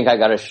 I think I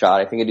got a shot.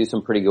 I think I do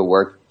some pretty good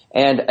work.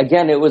 And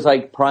again, it was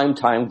like prime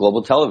time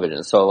global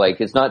television. So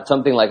like, it's not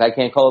something like I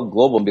can't call it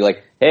global and be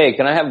like, hey,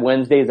 can I have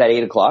Wednesdays at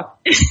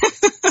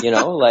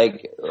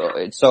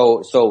 8:00?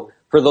 So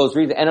for those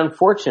reasons, and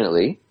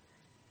unfortunately,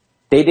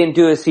 they didn't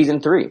do a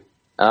season 3.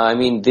 I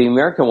mean, the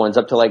American one's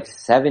up to like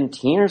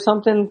 17 or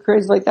something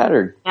crazy like that.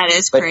 That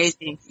is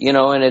crazy.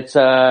 And it's,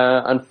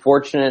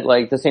 unfortunate.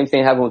 Like, the same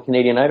thing happened with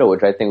Canadian Idol,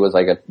 which I think was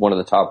like one of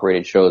the top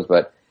rated shows.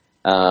 But,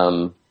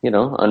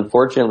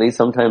 unfortunately,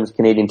 sometimes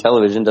Canadian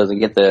television doesn't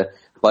get the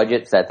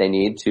budgets that they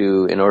need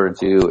in order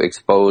to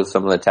expose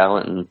some of the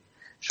talent and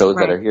shows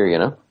that are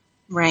here,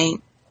 Right.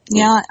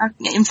 Yeah.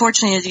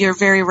 Unfortunately, you're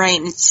very right.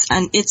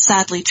 And it's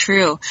sadly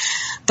true.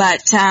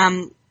 But,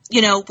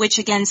 which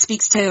again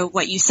speaks to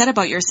what you said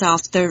about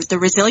yourself, the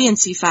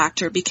resiliency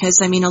factor, because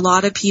I mean, a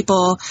lot of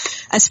people,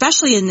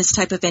 especially in this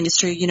type of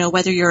industry,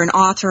 whether you're an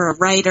author, a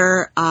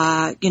writer,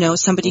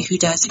 somebody who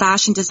does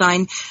fashion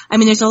design, I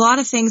mean, there's a lot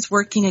of things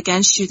working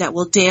against you that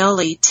will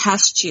daily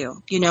test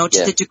you, to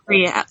the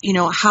degree,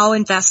 how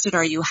invested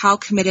are you? How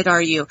committed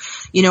are you?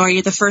 Are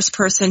you the first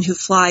person who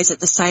flies at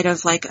the sight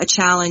of like a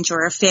challenge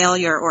or a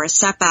failure or a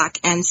setback?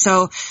 And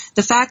so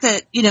the fact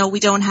that,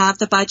 we don't have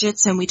the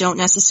budgets and we don't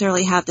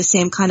necessarily have the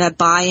same kind of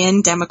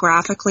buy-in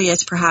demographically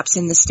as perhaps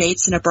in the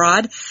States and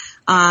abroad,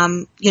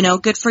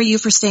 good for you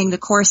for staying the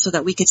course so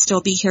that we could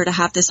still be here to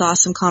have this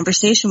awesome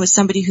conversation with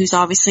somebody who's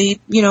obviously,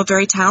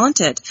 very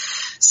talented.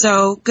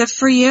 So good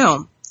for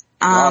you.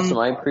 Awesome.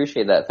 I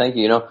appreciate that. Thank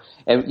you.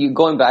 And you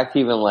going back to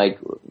even like,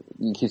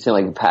 you keep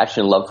saying like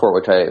passion and love for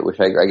it, which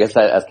I guess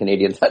that as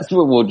Canadians, that's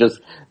what we'll do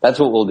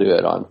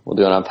it on. We'll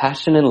do it on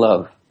passion and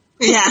love.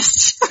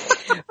 Yes.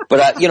 But,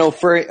 I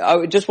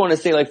just want to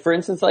say, like, for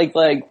instance, like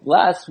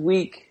last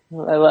week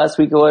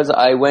it was,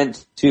 I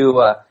went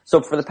to,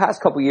 so for the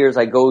past couple years,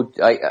 I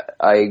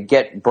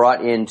get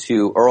brought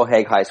into Earl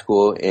Haig High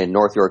School in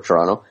North York,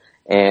 Toronto,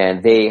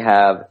 and they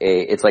have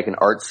it's like an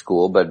art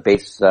school, but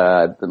based,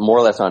 more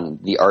or less on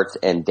the arts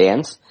and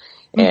dance.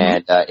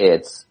 And,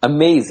 it's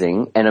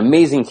amazing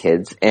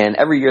kids. And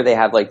every year they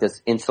have like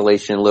this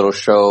installation, little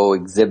show,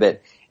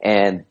 exhibit,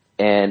 and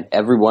and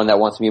everyone that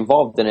wants to be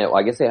involved in it, well,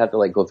 I guess they have to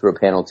like go through a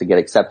panel to get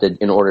accepted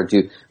in order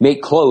to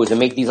make clothes and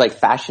make these like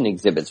fashion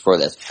exhibits for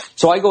this.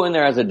 So I go in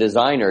there as a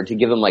designer to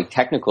give them like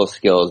technical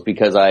skills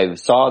because I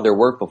saw their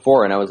work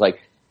before, and I was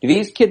like, do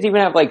these kids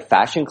even have like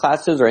fashion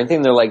classes or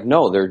anything? They're like,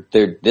 no,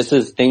 this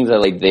is things that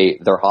like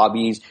their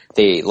hobbies,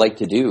 they like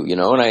to do, you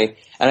know, and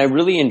I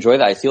really enjoy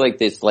that. I see like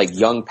this like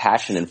young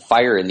passion and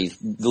fire in these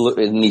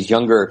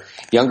younger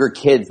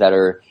kids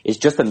it's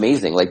just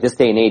amazing. Like this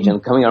day and age,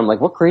 and coming on, I'm like,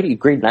 what grade are you?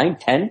 Grade 9,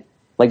 10?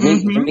 Like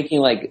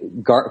making like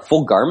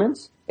full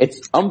garments?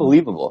 It's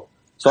unbelievable.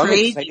 So I'm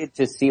excited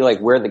to see like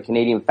where the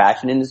Canadian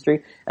fashion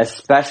industry,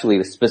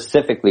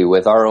 specifically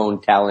with our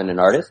own talent and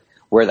artists,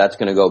 where that's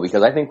going to go,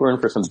 because I think we're in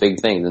for some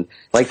big things. And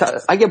like,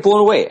 I get blown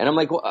away, and I'm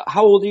like, well,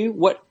 how old are you?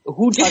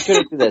 Who taught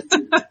you to do this?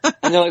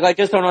 And they're like, I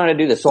just don't know how to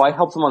do this. So I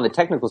help them on the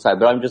technical side,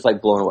 but I'm just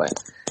like blown away.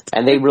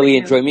 And they really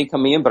enjoy me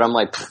coming in, but I'm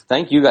like,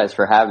 thank you guys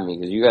for having me,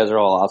 because you guys are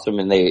all awesome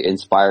and they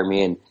inspire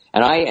me. And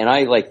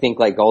I like think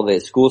like all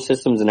the school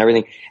systems and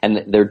everything,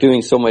 and they're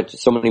doing so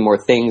many more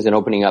things and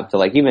opening up to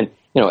like even,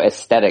 you know,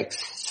 aesthetics,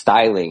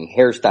 styling,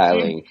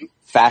 hairstyling,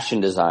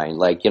 fashion design,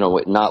 like, you know,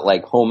 not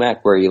like home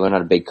ec where you learn how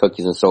to bake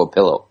cookies and sew a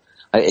pillow.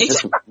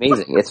 It's just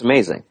amazing. It's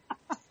amazing.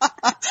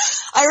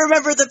 I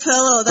remember the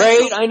pillow.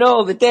 Right? I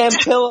know, the damn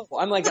pillow.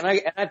 I'm like,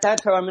 and at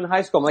that time I'm in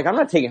high school. I'm like, I'm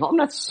not taking home. I'm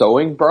not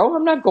sewing, bro.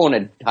 I'm not going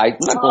to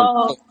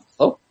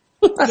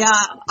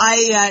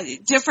Yeah,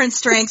 different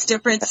strengths,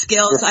 different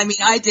skills. I mean,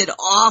 I did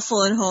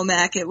awful in home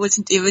ec. It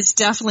was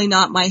definitely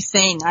not my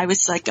thing. I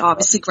was like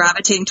obviously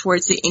gravitating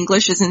towards the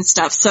Englishes and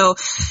stuff. So,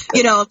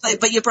 you know,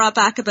 but you brought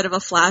back a bit of a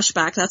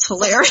flashback. That's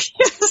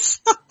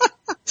hilarious.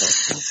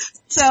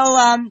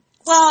 So,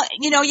 well,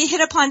 you know, you hit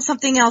upon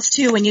something else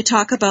too when you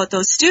talk about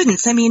those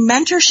students. I mean,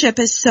 mentorship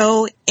is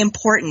so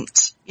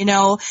important, you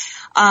know,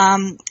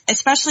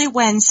 especially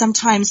when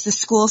sometimes the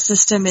school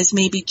system is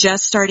maybe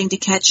just starting to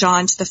catch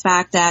on to the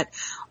fact that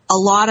a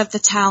lot of the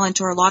talent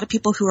or a lot of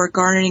people who are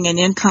garnering an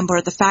income,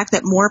 or the fact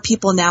that more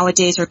people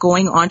nowadays are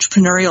going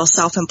entrepreneurial,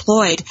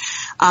 self-employed,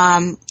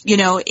 you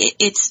know,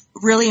 it's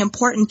really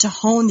important to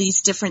hone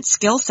these different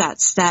skill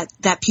sets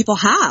that people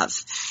have.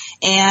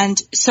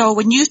 And so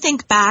when you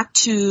think back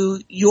to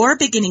your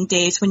beginning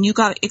days, when you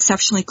got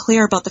exceptionally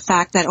clear about the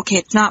fact that, okay,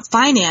 it's not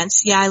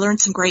finance. Yeah, I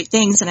learned some great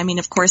things. And I mean,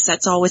 of course,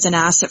 that's always an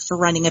asset for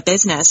running a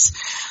business.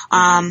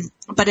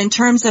 But in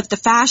terms of the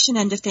fashion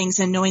end of things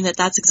and knowing that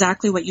that's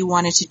exactly what you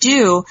wanted to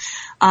do,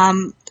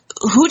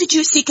 who did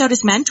you seek out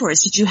as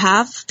mentors? Did you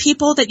have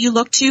people that you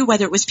looked to,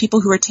 whether it was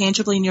people who were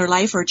tangibly in your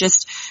life or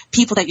just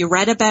people that you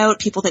read about,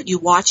 people that you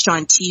watched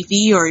on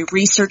TV or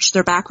researched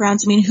their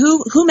backgrounds? I mean,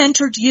 who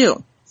mentored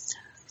you?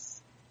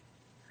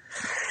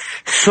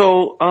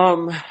 So,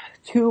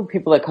 two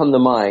people that come to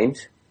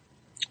mind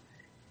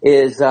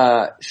is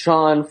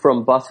Sean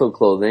from Bustle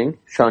Clothing,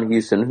 Sean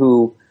Houston,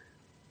 who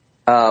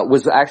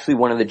was actually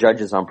one of the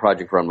judges on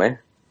Project Runway.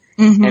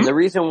 Mm-hmm. And the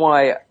reason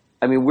why,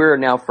 I mean, we're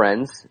now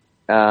friends,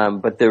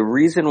 but the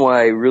reason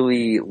why I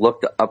really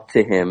looked up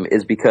to him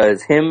is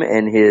because him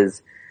and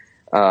his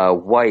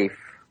wife,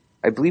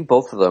 I believe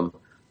both of them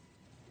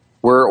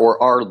were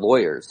or are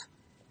lawyers,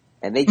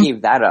 and they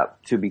gave that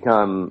up to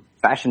become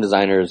fashion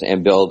designers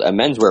and build a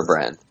menswear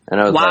brand. And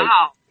I was like,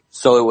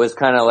 so it was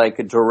kind of like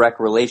a direct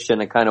relation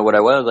to kind of what I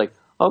was like,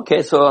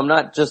 okay, so I'm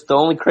not just the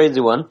only crazy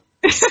one,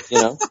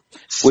 you know,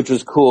 which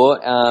was cool.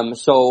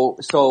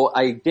 So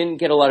I didn't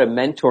get a lot of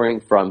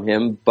mentoring from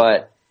him,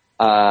 but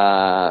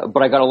I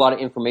got a lot of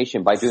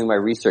information by doing my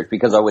research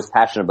because I was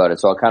passionate about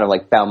it. So I kind of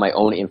like found my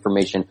own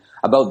information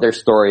about their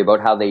story, about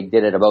how they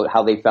did it, about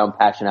how they found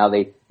passion, how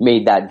they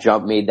made that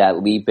jump, made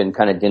that leap, and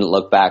kind of didn't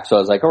look back. So I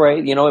was like, all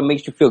right, you know, it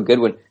makes you feel good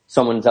when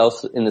someone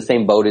else in the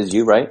same boat as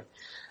you, right?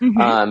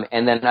 Mm-hmm.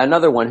 And then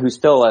another one who's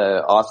still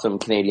an awesome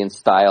Canadian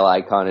style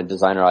icon and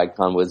designer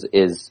icon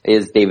is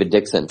David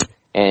Dixon.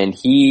 And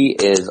he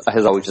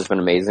has always just been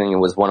amazing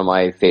and was one of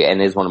my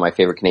is one of my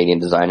favorite Canadian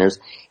designers.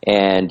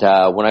 And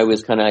when I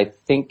was I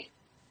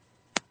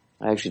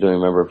actually don't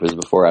remember if it was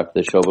before or after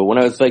the show, but when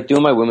I was like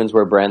doing my women's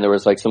wear brand, there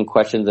was like some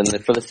questions,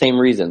 and for the same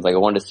reasons. Like I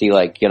wanted to see,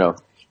 like, you know,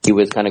 he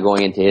was kind of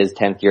going into his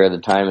 10th year at the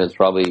time. It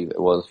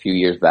was a few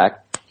years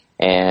back.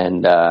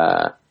 And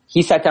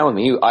he sat down with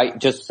me. I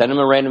just sent him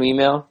a random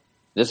email.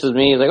 This is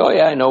me. He's like, oh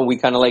yeah, I know. We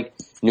kind of like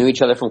knew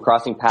each other from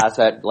crossing paths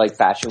at like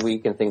Fashion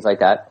Week and things like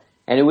that.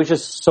 And it was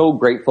just so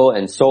grateful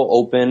and so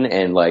open,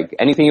 and like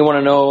anything you want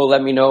to know,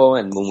 let me know.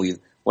 And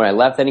when I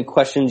left, any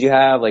questions you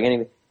have, like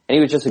anything. And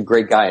he was just a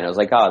great guy. And I was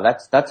like, oh,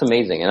 that's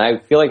amazing. And I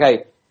feel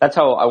like that's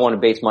how I want to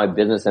base my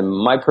business and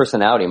my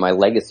personality, my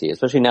legacy,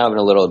 especially now having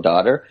a little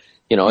daughter.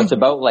 You know, it's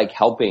about like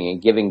helping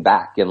and giving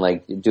back and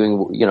like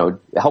doing, you know,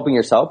 helping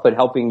yourself, but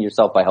helping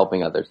yourself by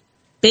helping others.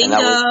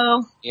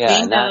 Bingo.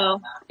 Bingo.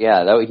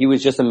 He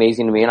was just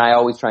amazing to me. And I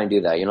always try and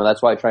do that. You know,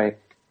 that's why I try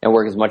and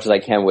work as much as I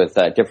can with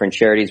different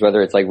charities,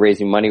 whether it's like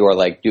raising money or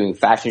like doing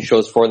fashion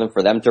shows for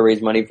them to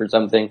raise money for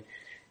something.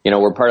 You know,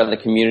 we're part of the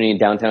community in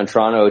downtown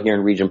Toronto here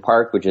in Regent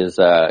Park, which is,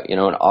 you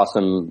know, an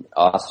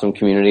awesome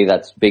community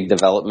that's big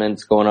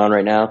developments going on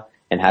right now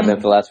and have been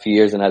for the last few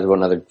years and has about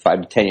another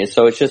 5 to 10 years.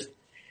 So it's just,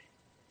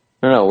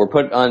 I don't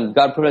know.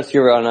 God put us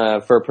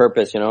here for a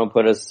purpose,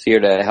 put us here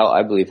to help,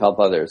 I believe, help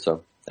others.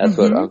 So that's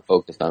what I'm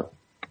focused on.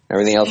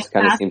 Everything else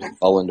kind of seems to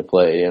fall into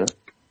play,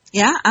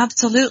 Yeah,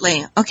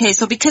 absolutely. Okay,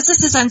 so because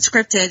this is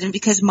unscripted and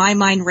because my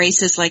mind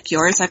races like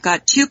yours, I've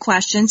got 2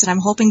 questions and I'm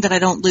hoping that I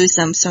don't lose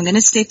them. So I'm going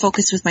to stay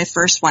focused with my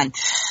first one.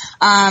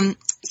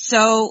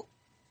 So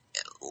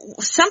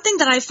something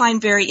that I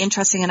find very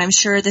interesting, and I'm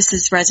sure this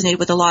has resonated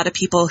with a lot of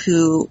people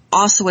who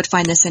also would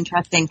find this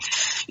interesting.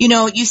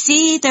 You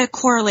see the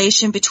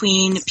correlation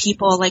between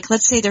people, like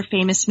let's say they're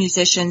famous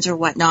musicians or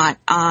whatnot,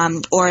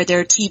 or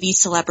they're TV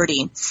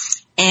celebrity.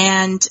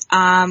 And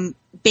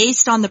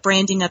based on the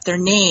branding of their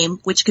name,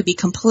 which could be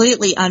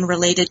completely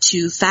unrelated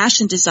to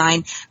fashion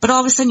design, but all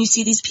of a sudden you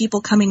see these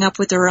people coming up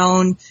with their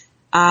own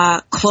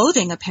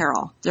clothing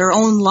apparel, their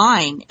own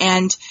line.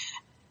 And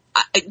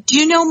do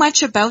you know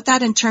much about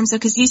that in terms of,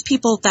 because these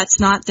people,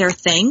 that's not their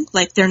thing,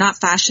 like they're not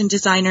fashion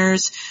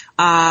designers,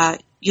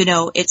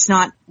 it's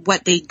not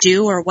what they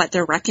do or what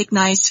they're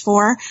recognized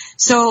for.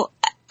 So,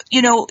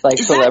 like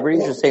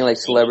celebrities, you're saying like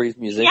celebrities,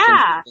 musicians,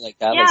 something like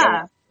that?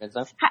 Yeah.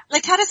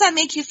 Like how does that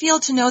make you feel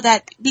to know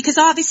that, because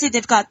obviously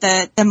they've got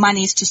the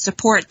monies to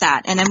support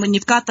that, and then when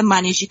you've got the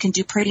monies you can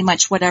do pretty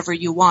much whatever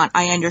you want.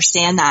 I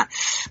understand that.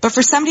 But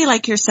for somebody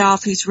like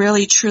yourself who's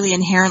really truly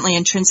inherently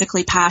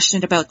intrinsically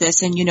passionate about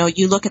this, and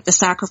you look at the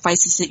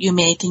sacrifices that you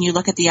make and you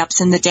look at the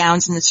ups and the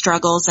downs and the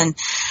struggles, and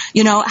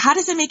how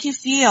does it make you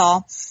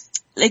feel?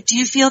 Like, do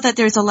you feel that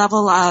there's a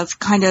level of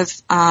kind of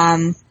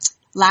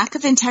lack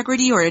of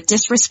integrity or a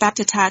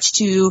disrespect attached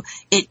to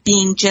it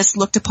being just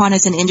looked upon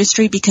as an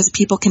industry because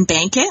people can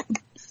bank it?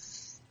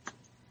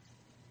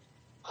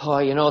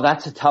 Oh,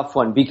 that's a tough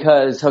one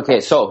because, okay,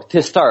 so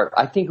to start,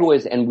 I think it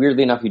was, and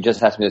weirdly enough, you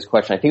just asked me this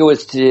question. I think it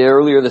was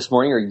earlier this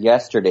morning or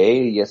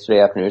yesterday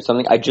afternoon or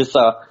something. I just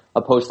saw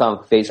a post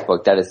on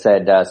Facebook that it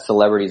said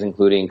celebrities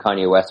including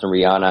Kanye West and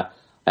Rihanna,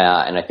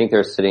 and I think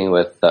they're sitting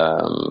with,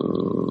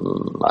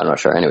 I'm not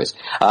sure. Anyways,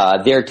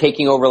 they're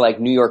taking over like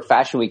New York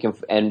Fashion Week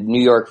and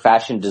New York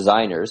fashion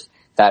designers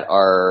that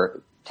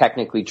are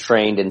technically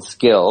trained and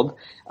skilled,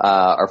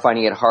 are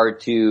finding it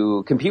hard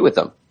to compete with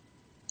them.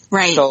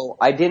 Right. So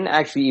I didn't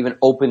actually even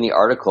open the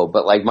article,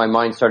 but like my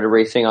mind started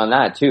racing on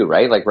that too,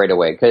 right? Like right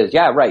away. Cause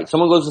yeah, right.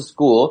 Someone goes to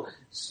school,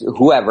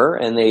 whoever,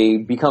 and they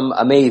become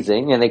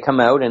amazing and they come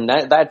out and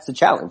that's a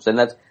challenge. And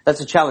that's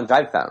a challenge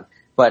I've found.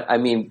 But I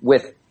mean,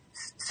 with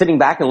sitting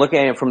back and looking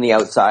at it from the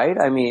outside,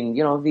 I mean,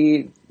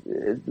 the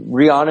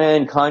Rihanna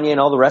and Kanye and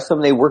all the rest of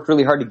them, they worked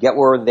really hard to get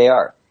where they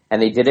are.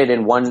 And they did it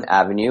in one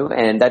avenue.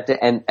 And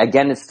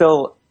again, it's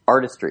still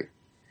artistry.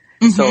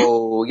 Mm-hmm.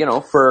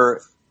 So,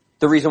 for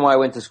the reason why I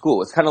went to school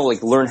was kind of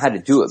like learn how to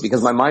do it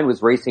because my mind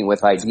was racing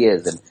with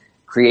ideas and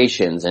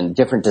creations and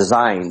different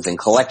designs and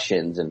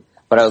collections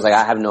but I was like,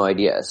 I have no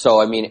idea. So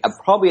I mean,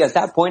 probably at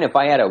that point, if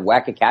I had a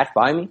whack of cash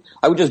behind me,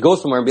 I would just go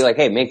somewhere and be like,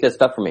 hey, make this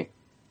stuff for me.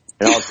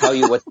 And I'll tell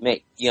you what to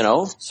make,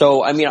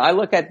 So, I mean, I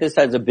look at this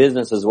as a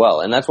business as well.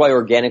 And that's why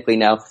organically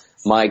now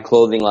my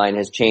clothing line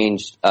has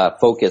changed,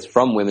 focus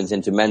from women's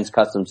into men's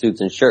custom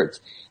suits and shirts.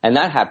 And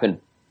that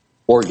happened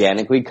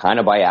organically, kind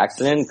of by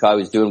accident. I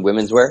was doing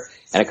women's wear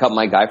and a couple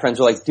of my guy friends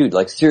were like, dude,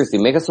 like seriously,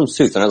 make us some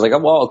suits. And I was like, oh,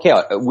 well, okay,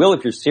 I will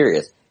if you're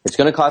serious. It's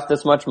going to cost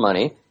this much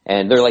money.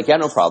 And they're like, yeah,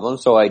 no problem.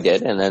 So I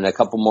did. And then a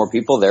couple more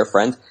people, their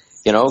friends,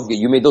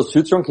 you made those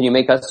suits for them. Can you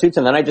make us suits?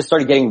 And then I just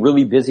started getting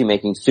really busy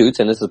making suits.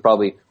 And this is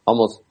probably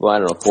almost,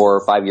 4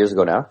 or 5 years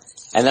ago now.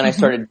 And then I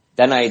started,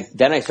 then I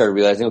started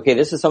realizing, okay,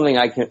 this is something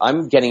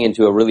I'm getting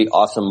into a really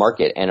awesome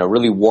market and a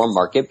really warm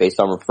market based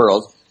on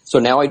referrals. So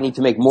now I need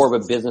to make more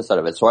of a business out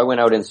of it. So I went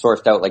out and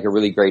sourced out like a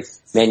really great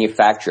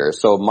manufacturer.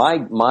 So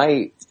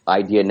my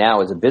idea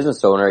now as a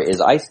business owner is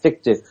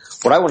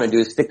what I want to do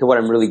is stick to what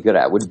I'm really good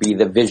at, would be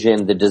the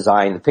vision, the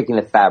design, the picking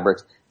the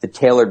fabrics, the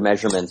tailored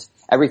measurements,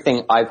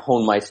 everything I've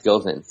honed my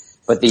skills in.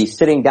 But the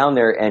sitting down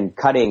there and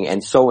cutting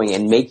and sewing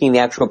and making the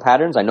actual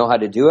patterns, I know how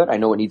to do it. I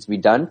know what needs to be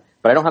done,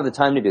 but I don't have the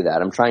time to do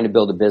that. I'm trying to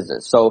build a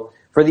business. So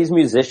for these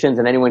musicians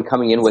and anyone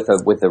coming in with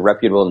a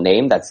reputable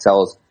name that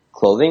sells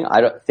clothing,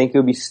 I don't think it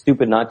would be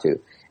stupid not to.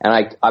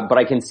 And but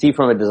I can see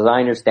from a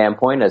designer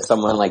standpoint as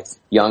someone like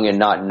young and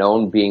not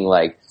known being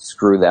like,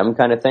 screw them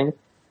kind of thing.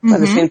 Mm-hmm. But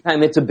at the same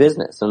time, it's a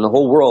business and the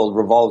whole world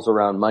revolves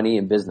around money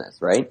and business,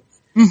 right?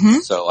 Mm-hmm.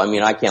 So, I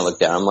mean, I can't look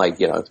down. I'm like,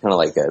 it's kind of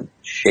like a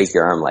shake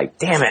your arm like,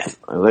 damn it.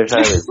 I wish I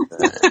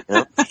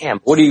was, damn,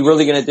 what are you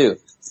really going to do?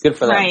 Good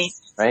for them.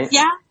 Right?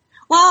 Yeah.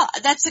 Well,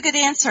 that's a good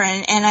answer.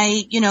 And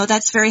I,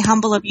 that's very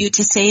humble of you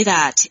to say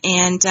that.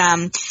 And,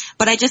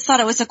 but I just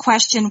thought it was a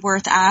question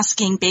worth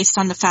asking based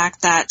on the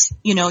fact that,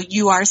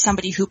 you are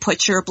somebody who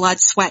puts your blood,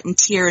 sweat, and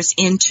tears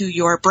into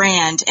your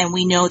brand. And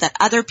we know that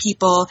other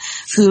people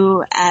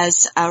who,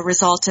 as a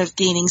result of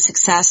gaining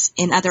success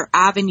in other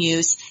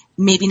avenues,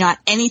 maybe not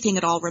anything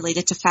at all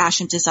related to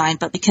fashion design,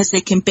 but because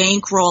they can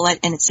bankroll it,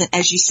 and it's,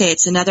 as you say,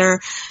 it's another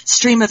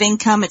stream of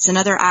income, it's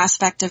another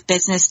aspect of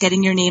business,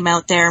 getting your name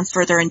out there and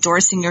further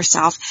endorsing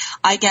yourself.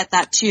 I get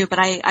that too, but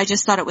I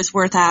just thought it was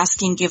worth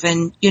asking,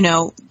 given,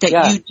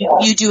 that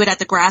you do it at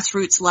the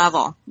grassroots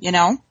level,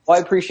 Well, I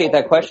appreciate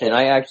that question.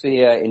 I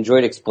actually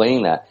enjoyed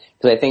explaining that,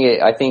 because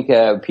I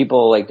think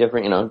people like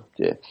different,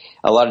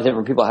 a lot of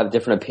different people have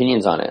different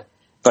opinions on it.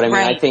 But I mean,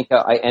 right. I think,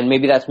 and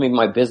maybe that's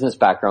my business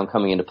background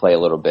coming into play a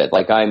little bit.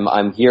 Like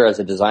I'm here as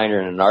a designer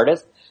and an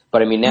artist,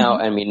 but now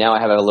I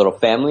have a little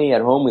family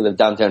at home. We live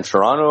downtown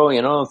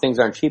Toronto, things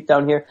aren't cheap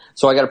down here.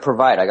 So I gotta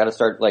provide. I gotta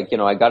start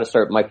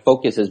my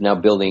focus is now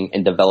building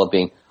and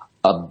developing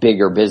a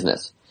bigger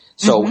business.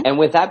 So, and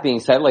with that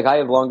being said, I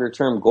have longer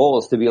term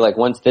goals to be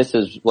once this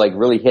is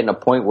really hitting a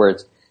point where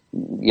it's,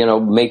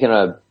 making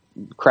a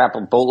crap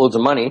boatloads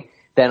of money,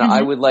 then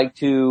I would like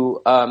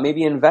to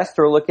maybe invest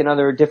or look in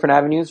other different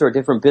avenues or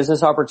different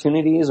business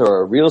opportunities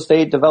or real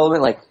estate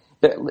development.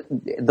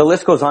 The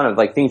list goes on of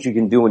things you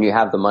can do when you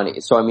have the money.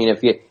 So I mean,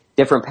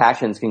 different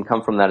passions can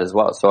come from that as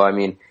well. So I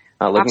mean,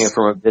 looking at it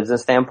from a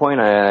business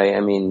standpoint, I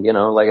mean,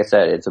 like I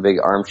said, it's a big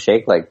arm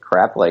shake like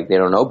crap, they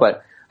don't know,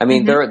 but I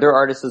mean, they're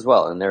artists as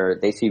well, and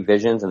they see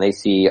visions and they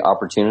see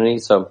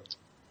opportunities. So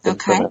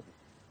okay.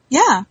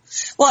 Yeah.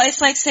 Well,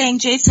 it's like saying,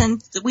 Jason,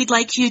 we'd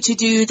like you to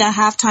do the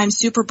halftime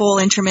Super Bowl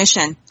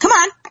intermission. Come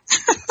on.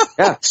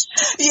 Yeah.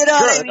 Sure.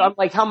 What I mean? I'm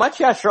like, how much?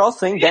 Yeah, sure. I'll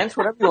sing, dance,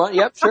 whatever you want.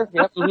 Yep, sure.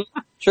 Yep.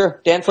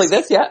 Sure. Dance like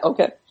this. Yeah.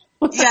 Okay.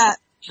 Yeah.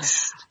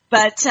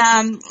 But,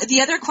 the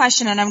other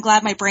question, and I'm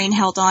glad my brain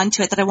held on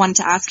to it, that I wanted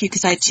to ask you,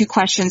 because I had two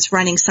questions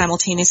running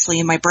simultaneously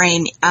in my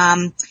brain.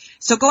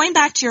 So going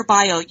back to your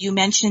bio, you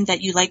mentioned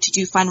that you like to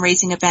do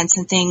fundraising events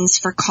and things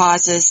for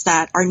causes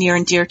that are near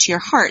and dear to your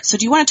heart. So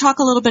do you want to talk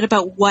a little bit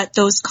about what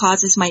those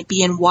causes might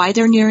be and why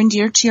they're near and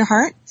dear to your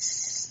heart?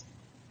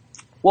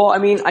 Well, I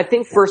mean, I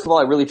think first of all,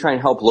 I really try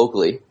and help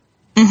locally.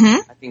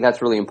 I think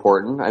that's really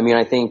important. I mean,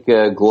 I think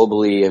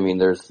globally, I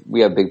mean,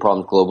 we have big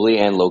problems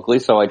globally and locally,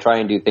 so I try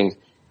and do things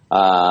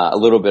a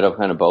little bit of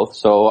kind of both.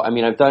 So, I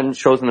mean, I've done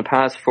shows in the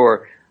past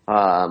for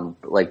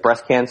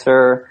breast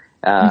cancer.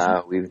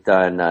 We've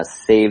done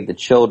Save the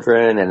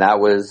Children, and that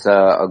was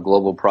a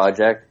global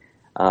project.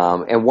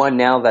 And one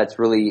now that's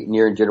really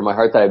near and dear to my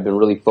heart that I've been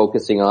really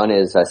focusing on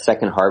is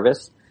Second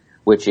Harvest,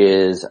 which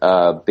is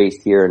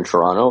based here in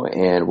Toronto.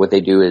 And what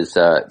they do is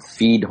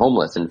feed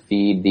homeless and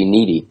feed the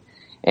needy.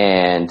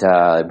 And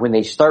when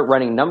they start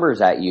running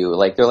numbers at you,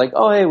 they're like,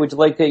 oh, hey, would you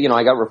like to,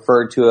 I got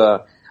referred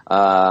to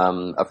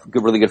a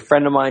really good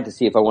friend of mine to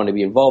see if I want to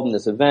be involved in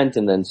this event.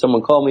 And then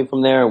someone called me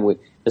from there, and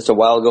just a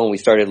while ago, and we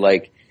started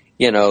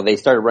they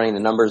started running the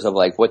numbers of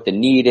what the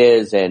need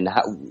is and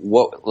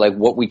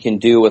what we can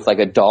do with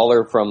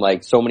 $1 from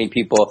so many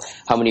people,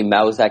 how many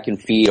mouths that can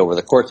feed over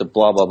the course of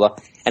blah, blah, blah.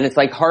 And it's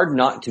hard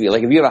not to be,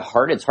 if you have a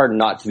heart, it's hard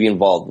not to be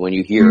involved when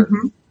you hear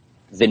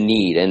the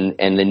need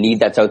and the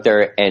need that's out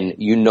there, and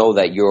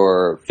that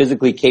you're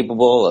physically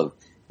capable of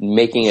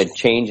making a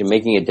change and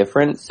making a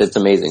difference. It's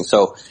amazing.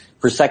 So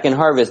for Second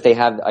Harvest, they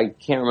have, I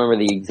can't remember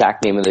the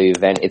exact name of the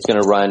event. It's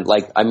going to run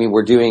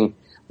we're doing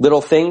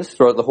little things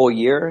throughout the whole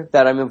year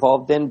that I'm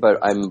involved in, but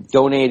I'm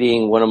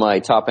donating one of my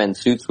top end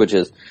suits, which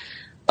is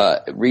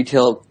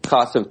retail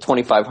cost of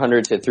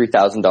 $2,500 to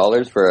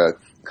 $3,000 for a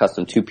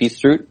custom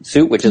 2-piece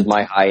suit, which is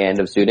my high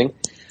end of suiting.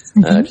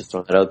 Just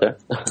throwing that out there.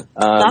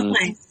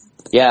 Lovely.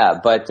 Yeah,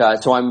 but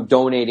so I'm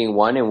donating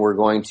one, and we're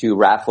going to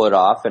raffle it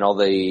off, and all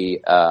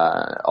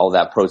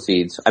that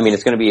proceeds. I mean,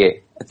 it's going to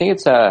be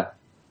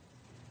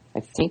I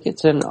think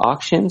it's an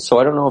auction, so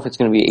I don't know if it's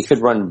going to be. It could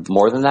run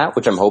more than that,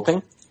 which I'm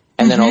hoping.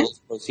 And then all those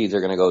proceeds are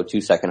going to go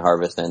to Second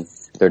Harvest and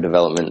their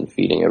development and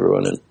feeding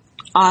everyone.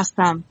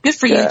 Awesome. Good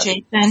for you,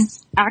 Jason.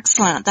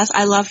 Excellent.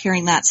 I love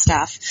hearing that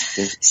stuff.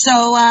 So,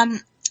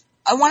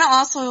 I want to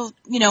also,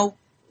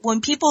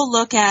 when people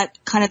look at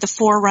kind of the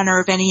forerunner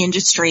of any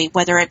industry,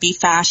 whether it be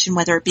fashion,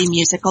 whether it be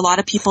music, a lot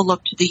of people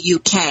look to the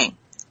UK.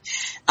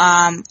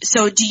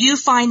 So do you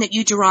find that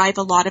you derive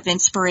a lot of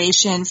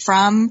inspiration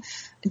from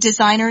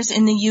designers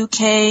in the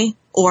UK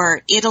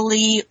or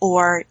Italy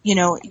or,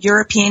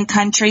 European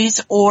countries,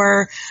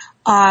 or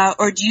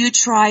do you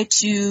try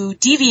to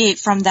deviate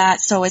from that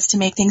so as to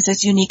make things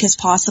as unique as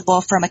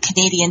possible from a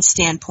Canadian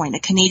standpoint, a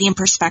Canadian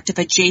perspective,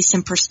 a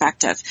Jason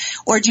perspective,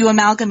 or do you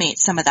amalgamate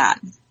some of that?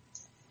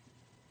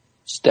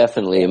 It's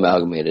definitely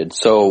amalgamated.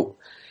 So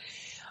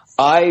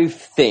I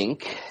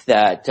think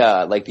that,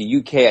 the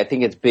UK, I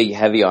think it's big,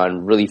 heavy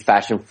on really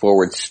fashion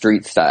forward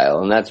street style.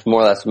 And that's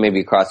more or less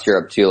maybe across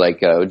Europe too,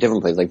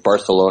 different places. Like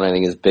Barcelona, I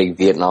think is big.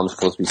 Vietnam's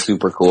supposed to be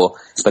super cool.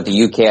 But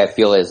the UK, I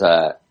feel, is,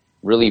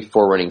 really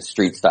forwarding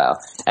street style.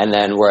 And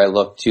then where I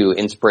look to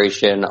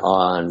inspiration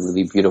on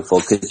really beautiful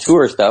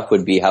couture stuff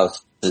would be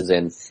houses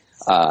in,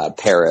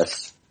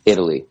 Paris,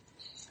 Italy.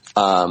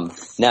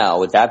 Now,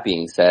 with that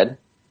being said,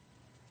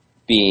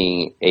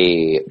 being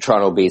a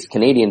Toronto-based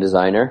Canadian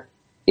designer,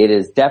 it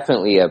is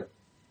definitely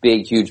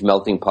big, huge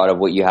melting pot of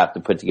what you have to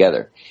put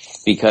together.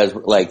 Because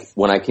like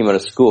when I came out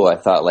of school, I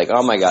thought like,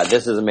 oh my God,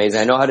 this is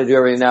amazing. I know how to do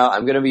everything now.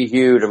 I'm going to be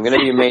huge. I'm going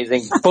to be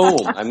amazing. Boom.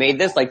 I made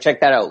this. Like,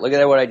 check that out. Look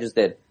at what I just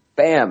did.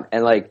 Bam.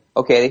 And like,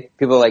 okay,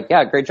 people are like,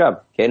 yeah, great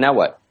job. Okay, now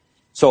what?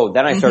 So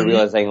then I started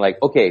realizing like,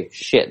 okay,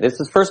 shit, this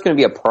is first going to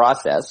be a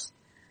process.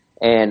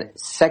 And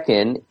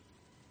second,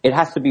 it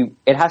has to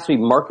be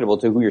marketable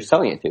to who you're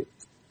selling it to.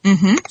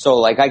 So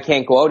like I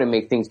can't go out and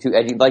make things too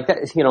edgy like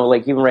that. You know,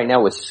 like even right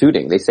now with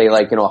suiting, they say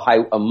like, you know,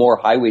 a more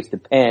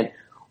high-waisted pant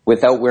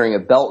without wearing a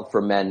belt for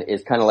men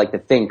is kind of like the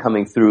thing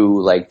coming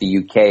through like the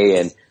UK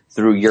and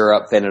through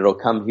Europe, and it'll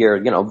come here,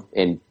 you know,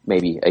 in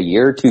maybe a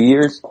year, 2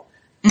 years.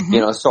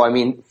 You know, so I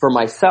mean, for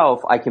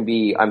myself,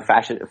 I'm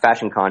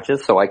fashion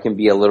conscious, so I can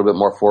be a little bit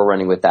more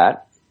forerunning with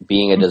that,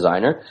 being a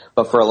designer.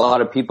 But for a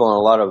lot of people and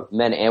a lot of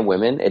men and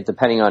women, it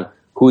depending on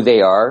who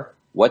they are,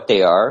 what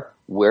they are,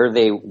 where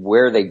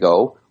they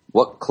go,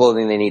 what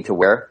clothing they need to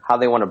wear, how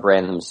they want to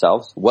brand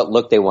themselves, what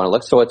look they want to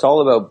look. So it's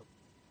all about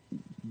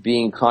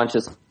being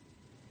conscious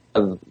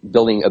of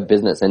building a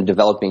business and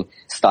developing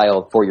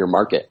style for your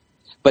market.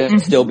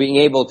 But still being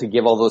able to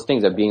give all those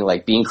things of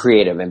being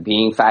creative and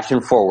being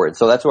fashion forward.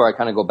 So that's where I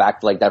kind of go back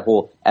to like that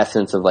whole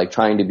essence of like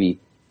trying to be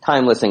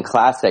timeless and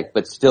classic,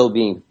 but still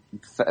being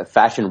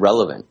fashion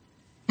relevant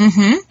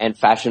and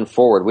fashion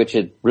forward, which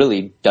it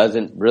really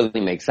doesn't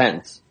really make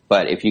sense.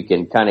 But if you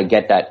can kind of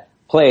get that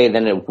play,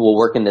 then it will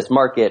work in this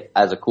market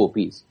as a cool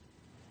piece.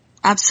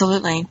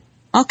 Absolutely.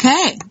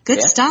 Okay.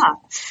 Good stuff.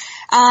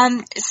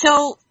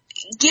 So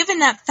given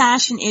that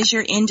fashion is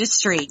your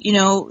industry, you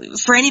know,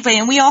 for anybody,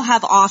 and we all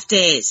have off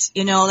days,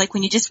 you know, like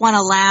when you just want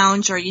to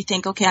lounge or you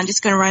think, okay, I'm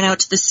just going to run out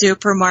to the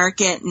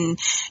supermarket and,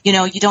 you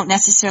know, you don't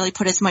necessarily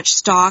put as much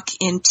stock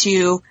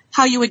into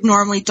how you would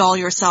normally doll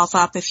yourself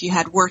up if you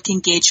had work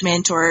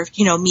engagement or,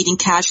 you know, meeting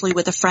casually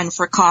with a friend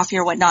for coffee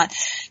or whatnot.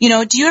 You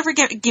know, do you ever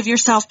give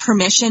yourself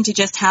permission to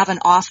just have an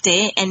off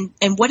day? And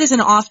what is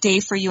an off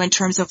day for you in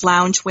terms of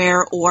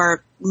loungewear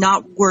or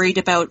not worried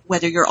about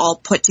whether you're all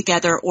put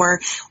together or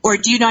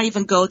do you not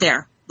even go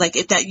there? Like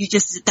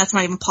that's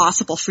not even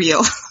possible for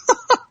you.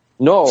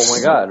 No, oh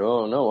my God.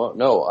 Oh,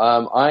 no.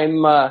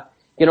 I'm,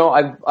 you know,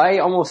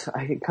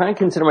 I kind of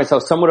consider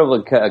myself somewhat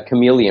of a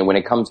chameleon when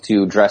it comes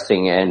to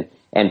dressing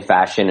and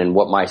fashion and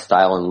what my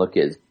style and look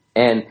is.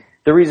 And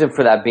the reason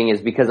for that being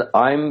is because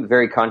I'm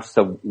very conscious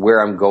of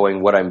where I'm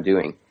going, what I'm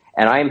doing.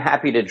 And I'm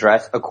happy to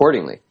dress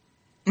accordingly.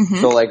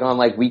 So like on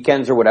like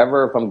weekends or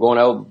whatever, if I'm going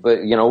out,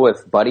 but you know,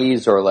 with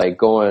buddies or like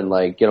going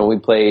like, you know, we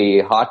play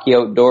hockey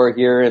outdoor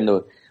here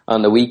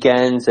on the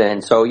weekends.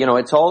 And so, you know,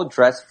 it's all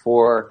dressed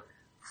for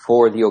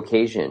the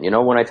occasion. You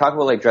know, when I talk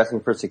about like dressing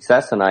for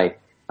success and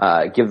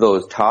I give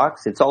those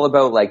talks, it's all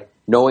about like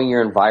knowing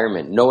your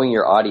environment, knowing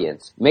your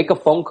audience. Make a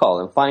phone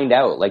call and find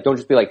out. Like, don't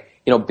just be like,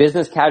 you know,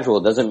 business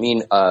casual doesn't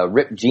mean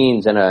ripped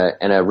jeans and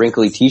a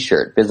wrinkly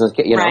t-shirt. Business,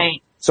 you know.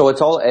 Right. So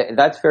it's all,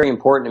 that's very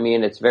important to me,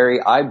 and it's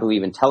very, I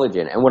believe,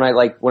 intelligent. And when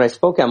I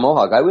spoke at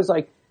Mohawk, I was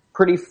like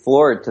pretty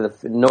floored to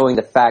knowing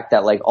the fact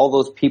that like all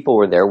those people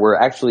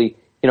were actually,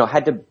 you know,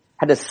 had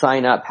to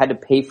sign up, had to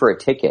pay for a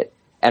ticket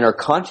and are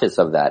conscious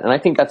of that. And I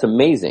think that's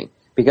amazing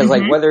because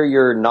like whether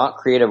you're not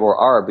creative or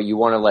are, but you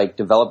want to like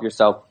develop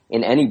yourself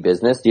in any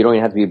business, you don't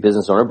even have to be a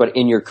business owner, but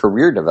in your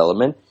career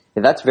development,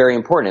 that's very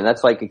important. And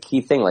that's like a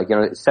key thing. Like, you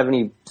know,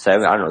 70 or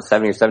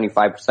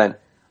 75%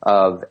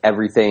 of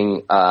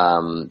everything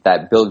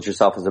that builds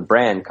yourself as a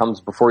brand comes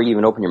before you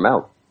even open your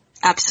mouth.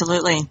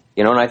 Absolutely.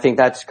 You know, and I think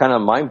that's kind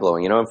of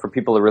mind-blowing, you know, and for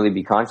people to really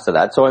be conscious of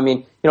that. So, I mean,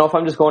 you know, if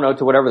I'm just going out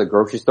to whatever, the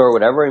grocery store or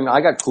whatever, I mean,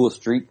 I got cool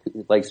street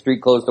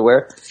clothes to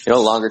wear, you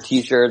know, longer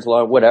t-shirts,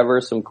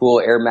 whatever, some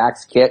cool Air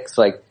Max kicks,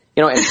 like,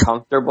 you know, and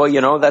comfortable,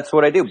 you know, that's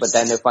what I do. But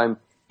then if I'm,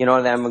 you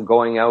know, then I'm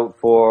going out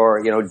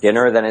for, you know,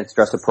 dinner, then it's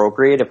dress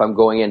appropriate. If I'm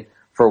going in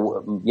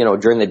for, you know,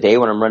 during the day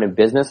when I'm running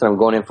business and I'm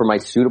going in for my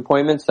suit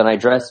appointments, then I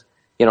dress,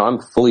 you know, I'm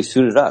fully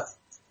suited up.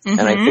 And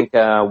I think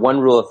one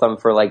rule of thumb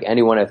for like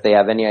anyone, if they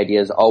have any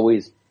ideas,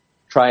 always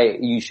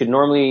you should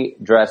normally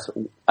dress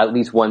at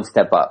least one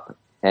step up.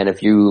 And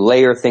if you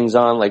layer things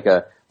on like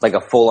a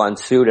full on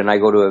suit and I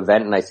go to an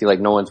event and I see like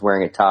no one's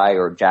wearing a tie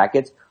or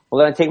jackets,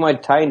 well then I take my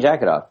tie and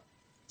jacket off.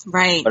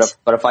 Right.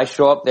 But if I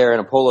show up there in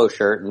a polo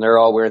shirt and they're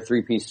all wearing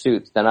 3-piece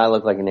suits, then I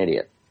look like an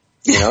idiot.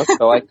 You know?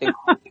 So I think,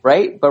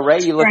 right? But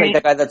right, you look like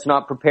that guy that's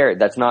not prepared,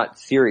 that's not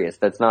serious,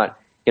 that's not,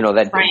 you know,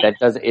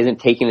 that isn't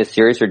taking this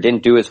serious or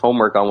didn't do his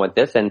homework on what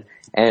this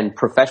and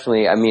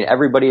professionally, I mean,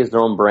 everybody has their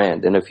own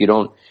brand. And if you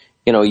don't,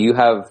 you know, you're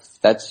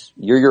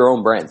your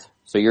own brand.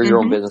 So you're your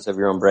own business of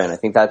your own brand. I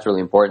think that's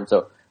really important.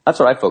 So that's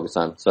what I focus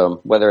on. So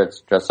whether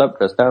it's dress up,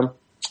 dress down.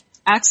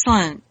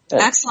 Excellent. Yeah.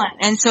 Excellent.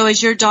 And so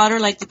is your daughter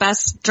like the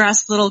best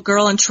dressed little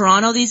girl in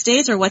Toronto these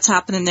days, or what's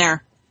happening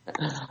there?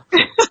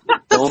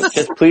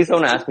 Please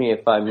don't ask me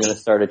if I'm going to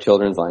start a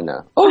children's line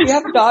now. Oh, you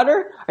have a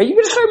daughter? Are you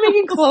going to start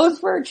making clothes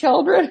for her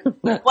children?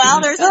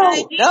 Well, there's an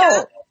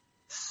idea.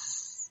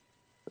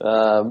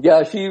 No.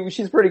 Yeah,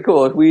 she's pretty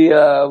cool. We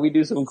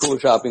do some cool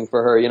shopping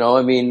for her, you know.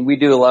 I mean, we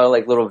do a lot of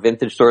like little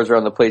vintage stores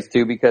around the place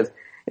too because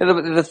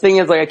the thing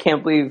is, like, I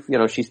can't believe,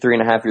 she's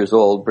 3.5 years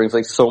old, brings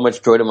like so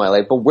much joy to my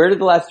life, but where did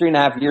the last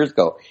 3.5 years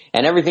go?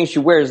 And everything she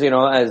wears,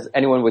 as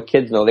anyone with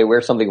kids know, they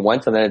wear something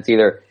once and then it's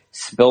either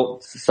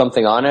spilt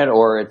something on it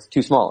or it's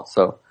too small,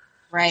 so.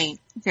 Right.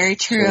 Very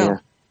true. So, yeah.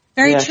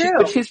 Very true.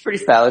 But she's pretty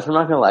stylish. I'm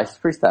not going to lie. She's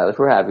pretty stylish.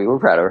 We're happy. We're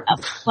proud of her.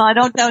 Well, I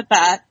don't doubt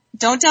that.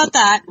 Don't doubt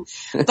that.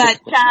 But,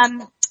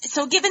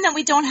 so given that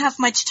we don't have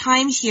much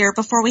time here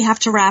before we have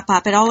to wrap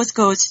up, it always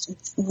goes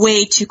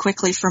way too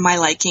quickly for my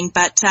liking.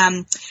 But,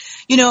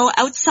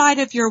 outside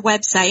of your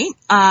website,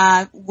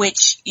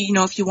 which,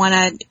 if you want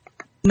to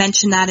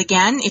mention that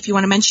again, if you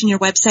want to mention your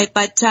website,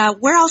 but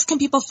where else can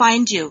people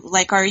find you?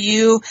 Like, are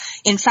you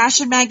in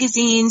fashion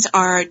magazines,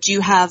 or do you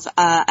have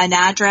an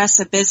address,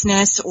 a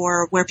business,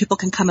 or where people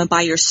can come and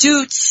buy your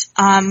suits?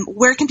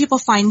 Where can people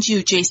find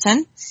you,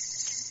 Jason?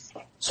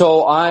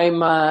 So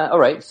I'm all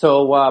right.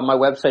 So my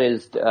website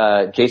is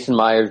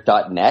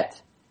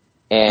jasonmyers.net,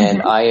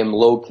 and I am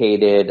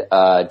located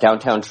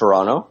downtown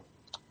Toronto.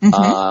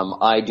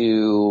 I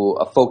do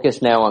a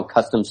focus now on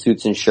custom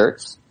suits and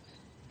shirts.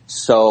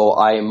 So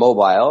I am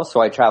mobile, so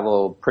I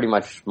travel pretty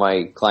much,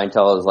 my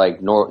clientele is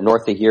like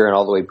north of here and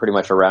all the way pretty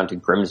much around to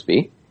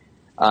Grimsby.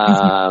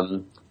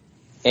 And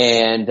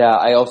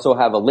I also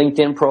have a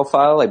LinkedIn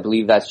profile. I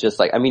believe that's just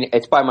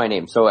it's by my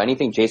name. So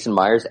anything Jason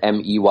Myers,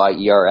 Meyers,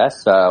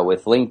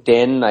 with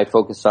LinkedIn. I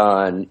focus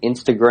on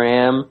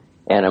Instagram,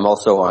 and I'm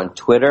also on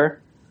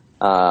Twitter,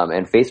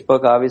 and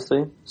Facebook,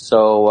 obviously.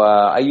 So,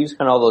 I use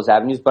kind of all those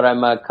avenues, but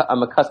I'm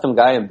a custom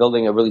guy. I'm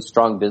building a really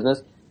strong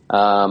business.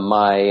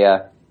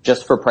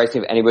 Just for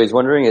pricing, if anybody's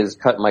wondering, is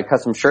my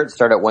custom shirts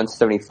start at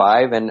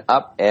 $175 and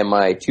up, and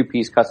my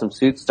 2-piece custom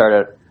suits start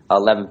at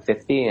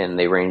 $1,150, and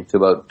they range to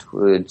about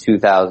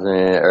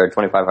 $2,000 or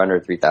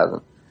 $2,500,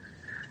 $3,000.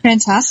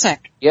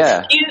 Fantastic.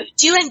 Yeah.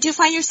 Do you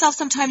find yourself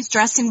sometimes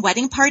dressed in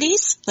wedding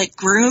parties, like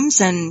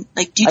grooms, and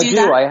like do you do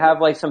that? I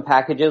have like some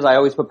packages. I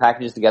always put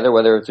packages together,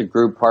 whether it's a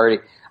group party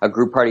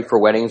for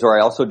weddings, or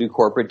I also do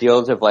corporate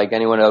deals. If like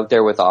anyone out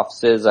there with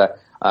offices,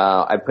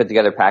 I put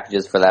together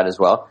packages for that as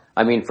well.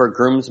 I mean, for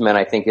groomsmen,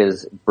 I think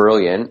is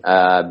brilliant,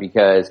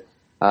 because,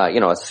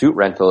 a suit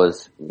rental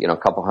is, a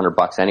couple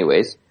 $100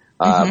 anyways.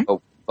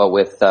 But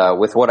with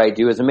what I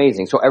do is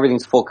amazing. So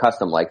everything's full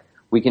custom. Like,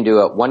 we can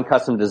do one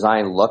custom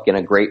design look in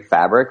a great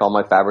fabric. All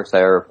my fabrics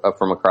are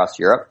from across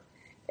Europe.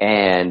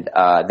 And,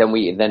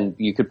 then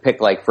you could pick,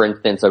 like, for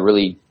instance, a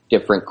really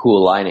different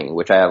cool lining,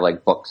 which I have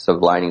like books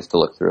of linings to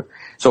look through.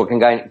 So it can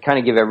kind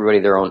of give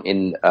everybody their own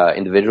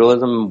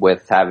individualism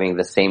with having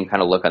the same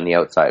kind of look on the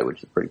outside,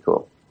 which is pretty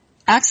cool.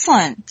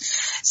 Excellent.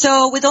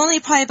 So with only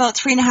probably about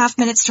 3.5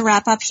 minutes to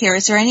wrap up here,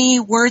 is there any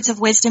words of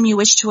wisdom you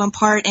wish to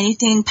impart,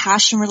 anything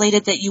passion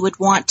related that you would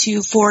want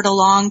to forward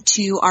along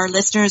to our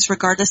listeners,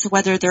 regardless of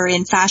whether they're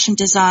in fashion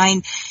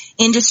design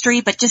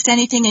industry, but just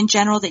anything in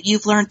general that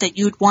you've learned that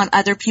you'd want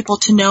other people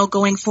to know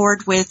going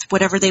forward with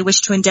whatever they wish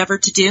to endeavor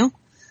to do?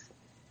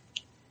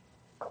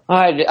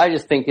 I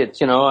just think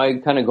it's, I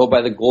kind of go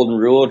by the golden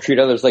rule, treat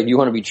others like you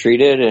want to be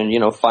treated, and,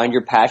 find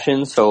your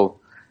passion so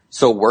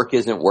work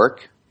isn't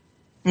work.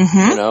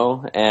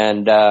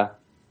 And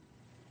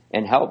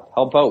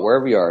help out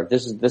wherever you are.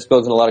 This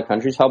goes in a lot of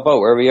countries. Help out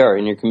wherever you are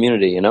in your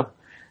community, I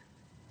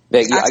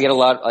get a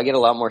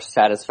lot more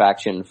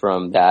satisfaction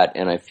from that,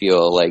 and I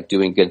feel like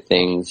doing good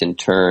things in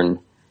turn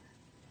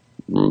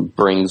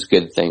brings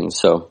good things.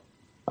 So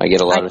I get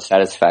a lot of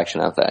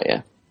satisfaction out of that,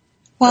 yeah.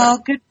 Well,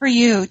 good for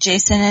you,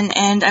 Jason,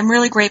 and I'm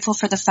really grateful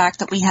for the fact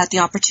that we had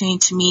the opportunity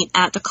to meet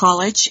at the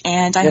college,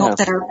 and I hope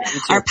that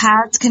our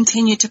paths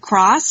continue to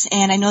cross,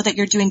 and I know that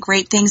you're doing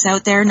great things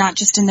out there, not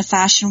just in the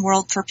fashion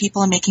world for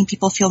people and making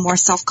people feel more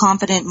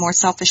self-confident, more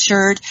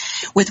self-assured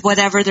with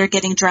whatever they're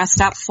getting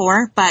dressed up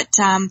for, but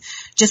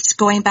just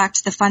going back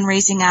to the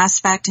fundraising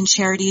aspect and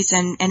charities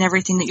and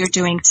everything that you're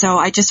doing. So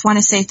I just want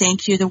to say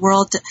thank you. The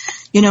world,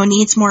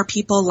 needs more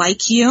people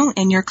like you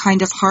and your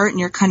kind of heart and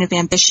your kind of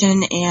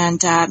ambition and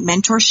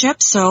mentorship.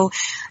 So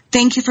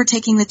thank you for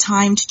taking the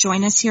time to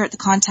join us here at the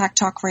Contact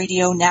Talk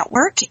Radio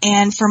Network.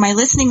 And for my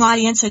listening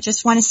audience, I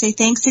just want to say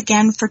thanks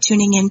again for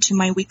tuning in to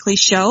my weekly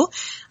show,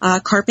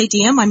 Carpe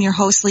Diem. I'm your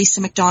host,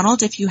 Lisa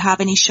McDonald. If you have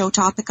any show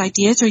topic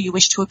ideas or you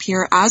wish to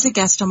appear as a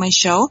guest on my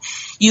show,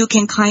 you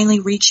can kindly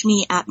reach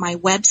me at my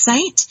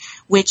website,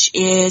 which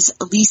is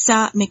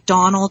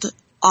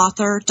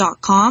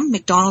lisamcdonaldauthor.com.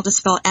 McDonald is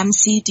spelled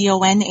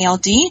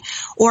McDonald,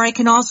 or I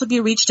can also be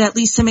reached at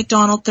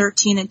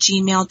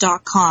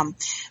lisamcdonald13@gmail.com.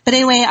 But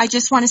anyway, I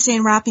just want to say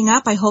in wrapping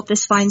up, I hope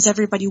this finds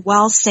everybody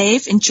well,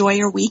 safe. Enjoy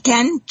your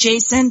weekend.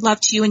 Jason, love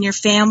to you and your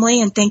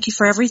family, and thank you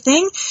for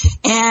everything.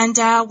 And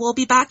we'll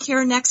be back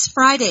here next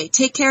Friday.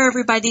 Take care,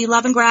 everybody.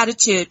 Love and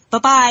gratitude.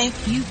 Bye-bye.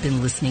 You've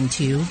been listening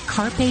to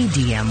Carpe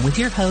Diem with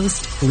your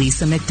host,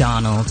 Lisa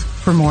McDonald.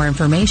 For more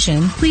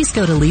information, please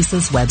go to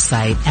Lisa's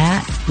website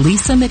at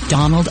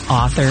lisamcdonaldauthor.com.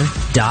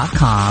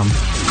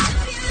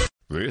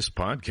 This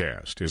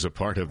podcast is a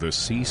part of the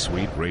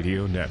C-Suite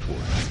Radio Network.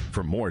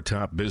 For more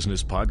top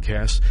business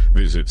podcasts,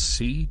 visit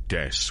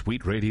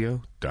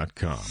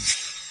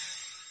c-suiteradio.com.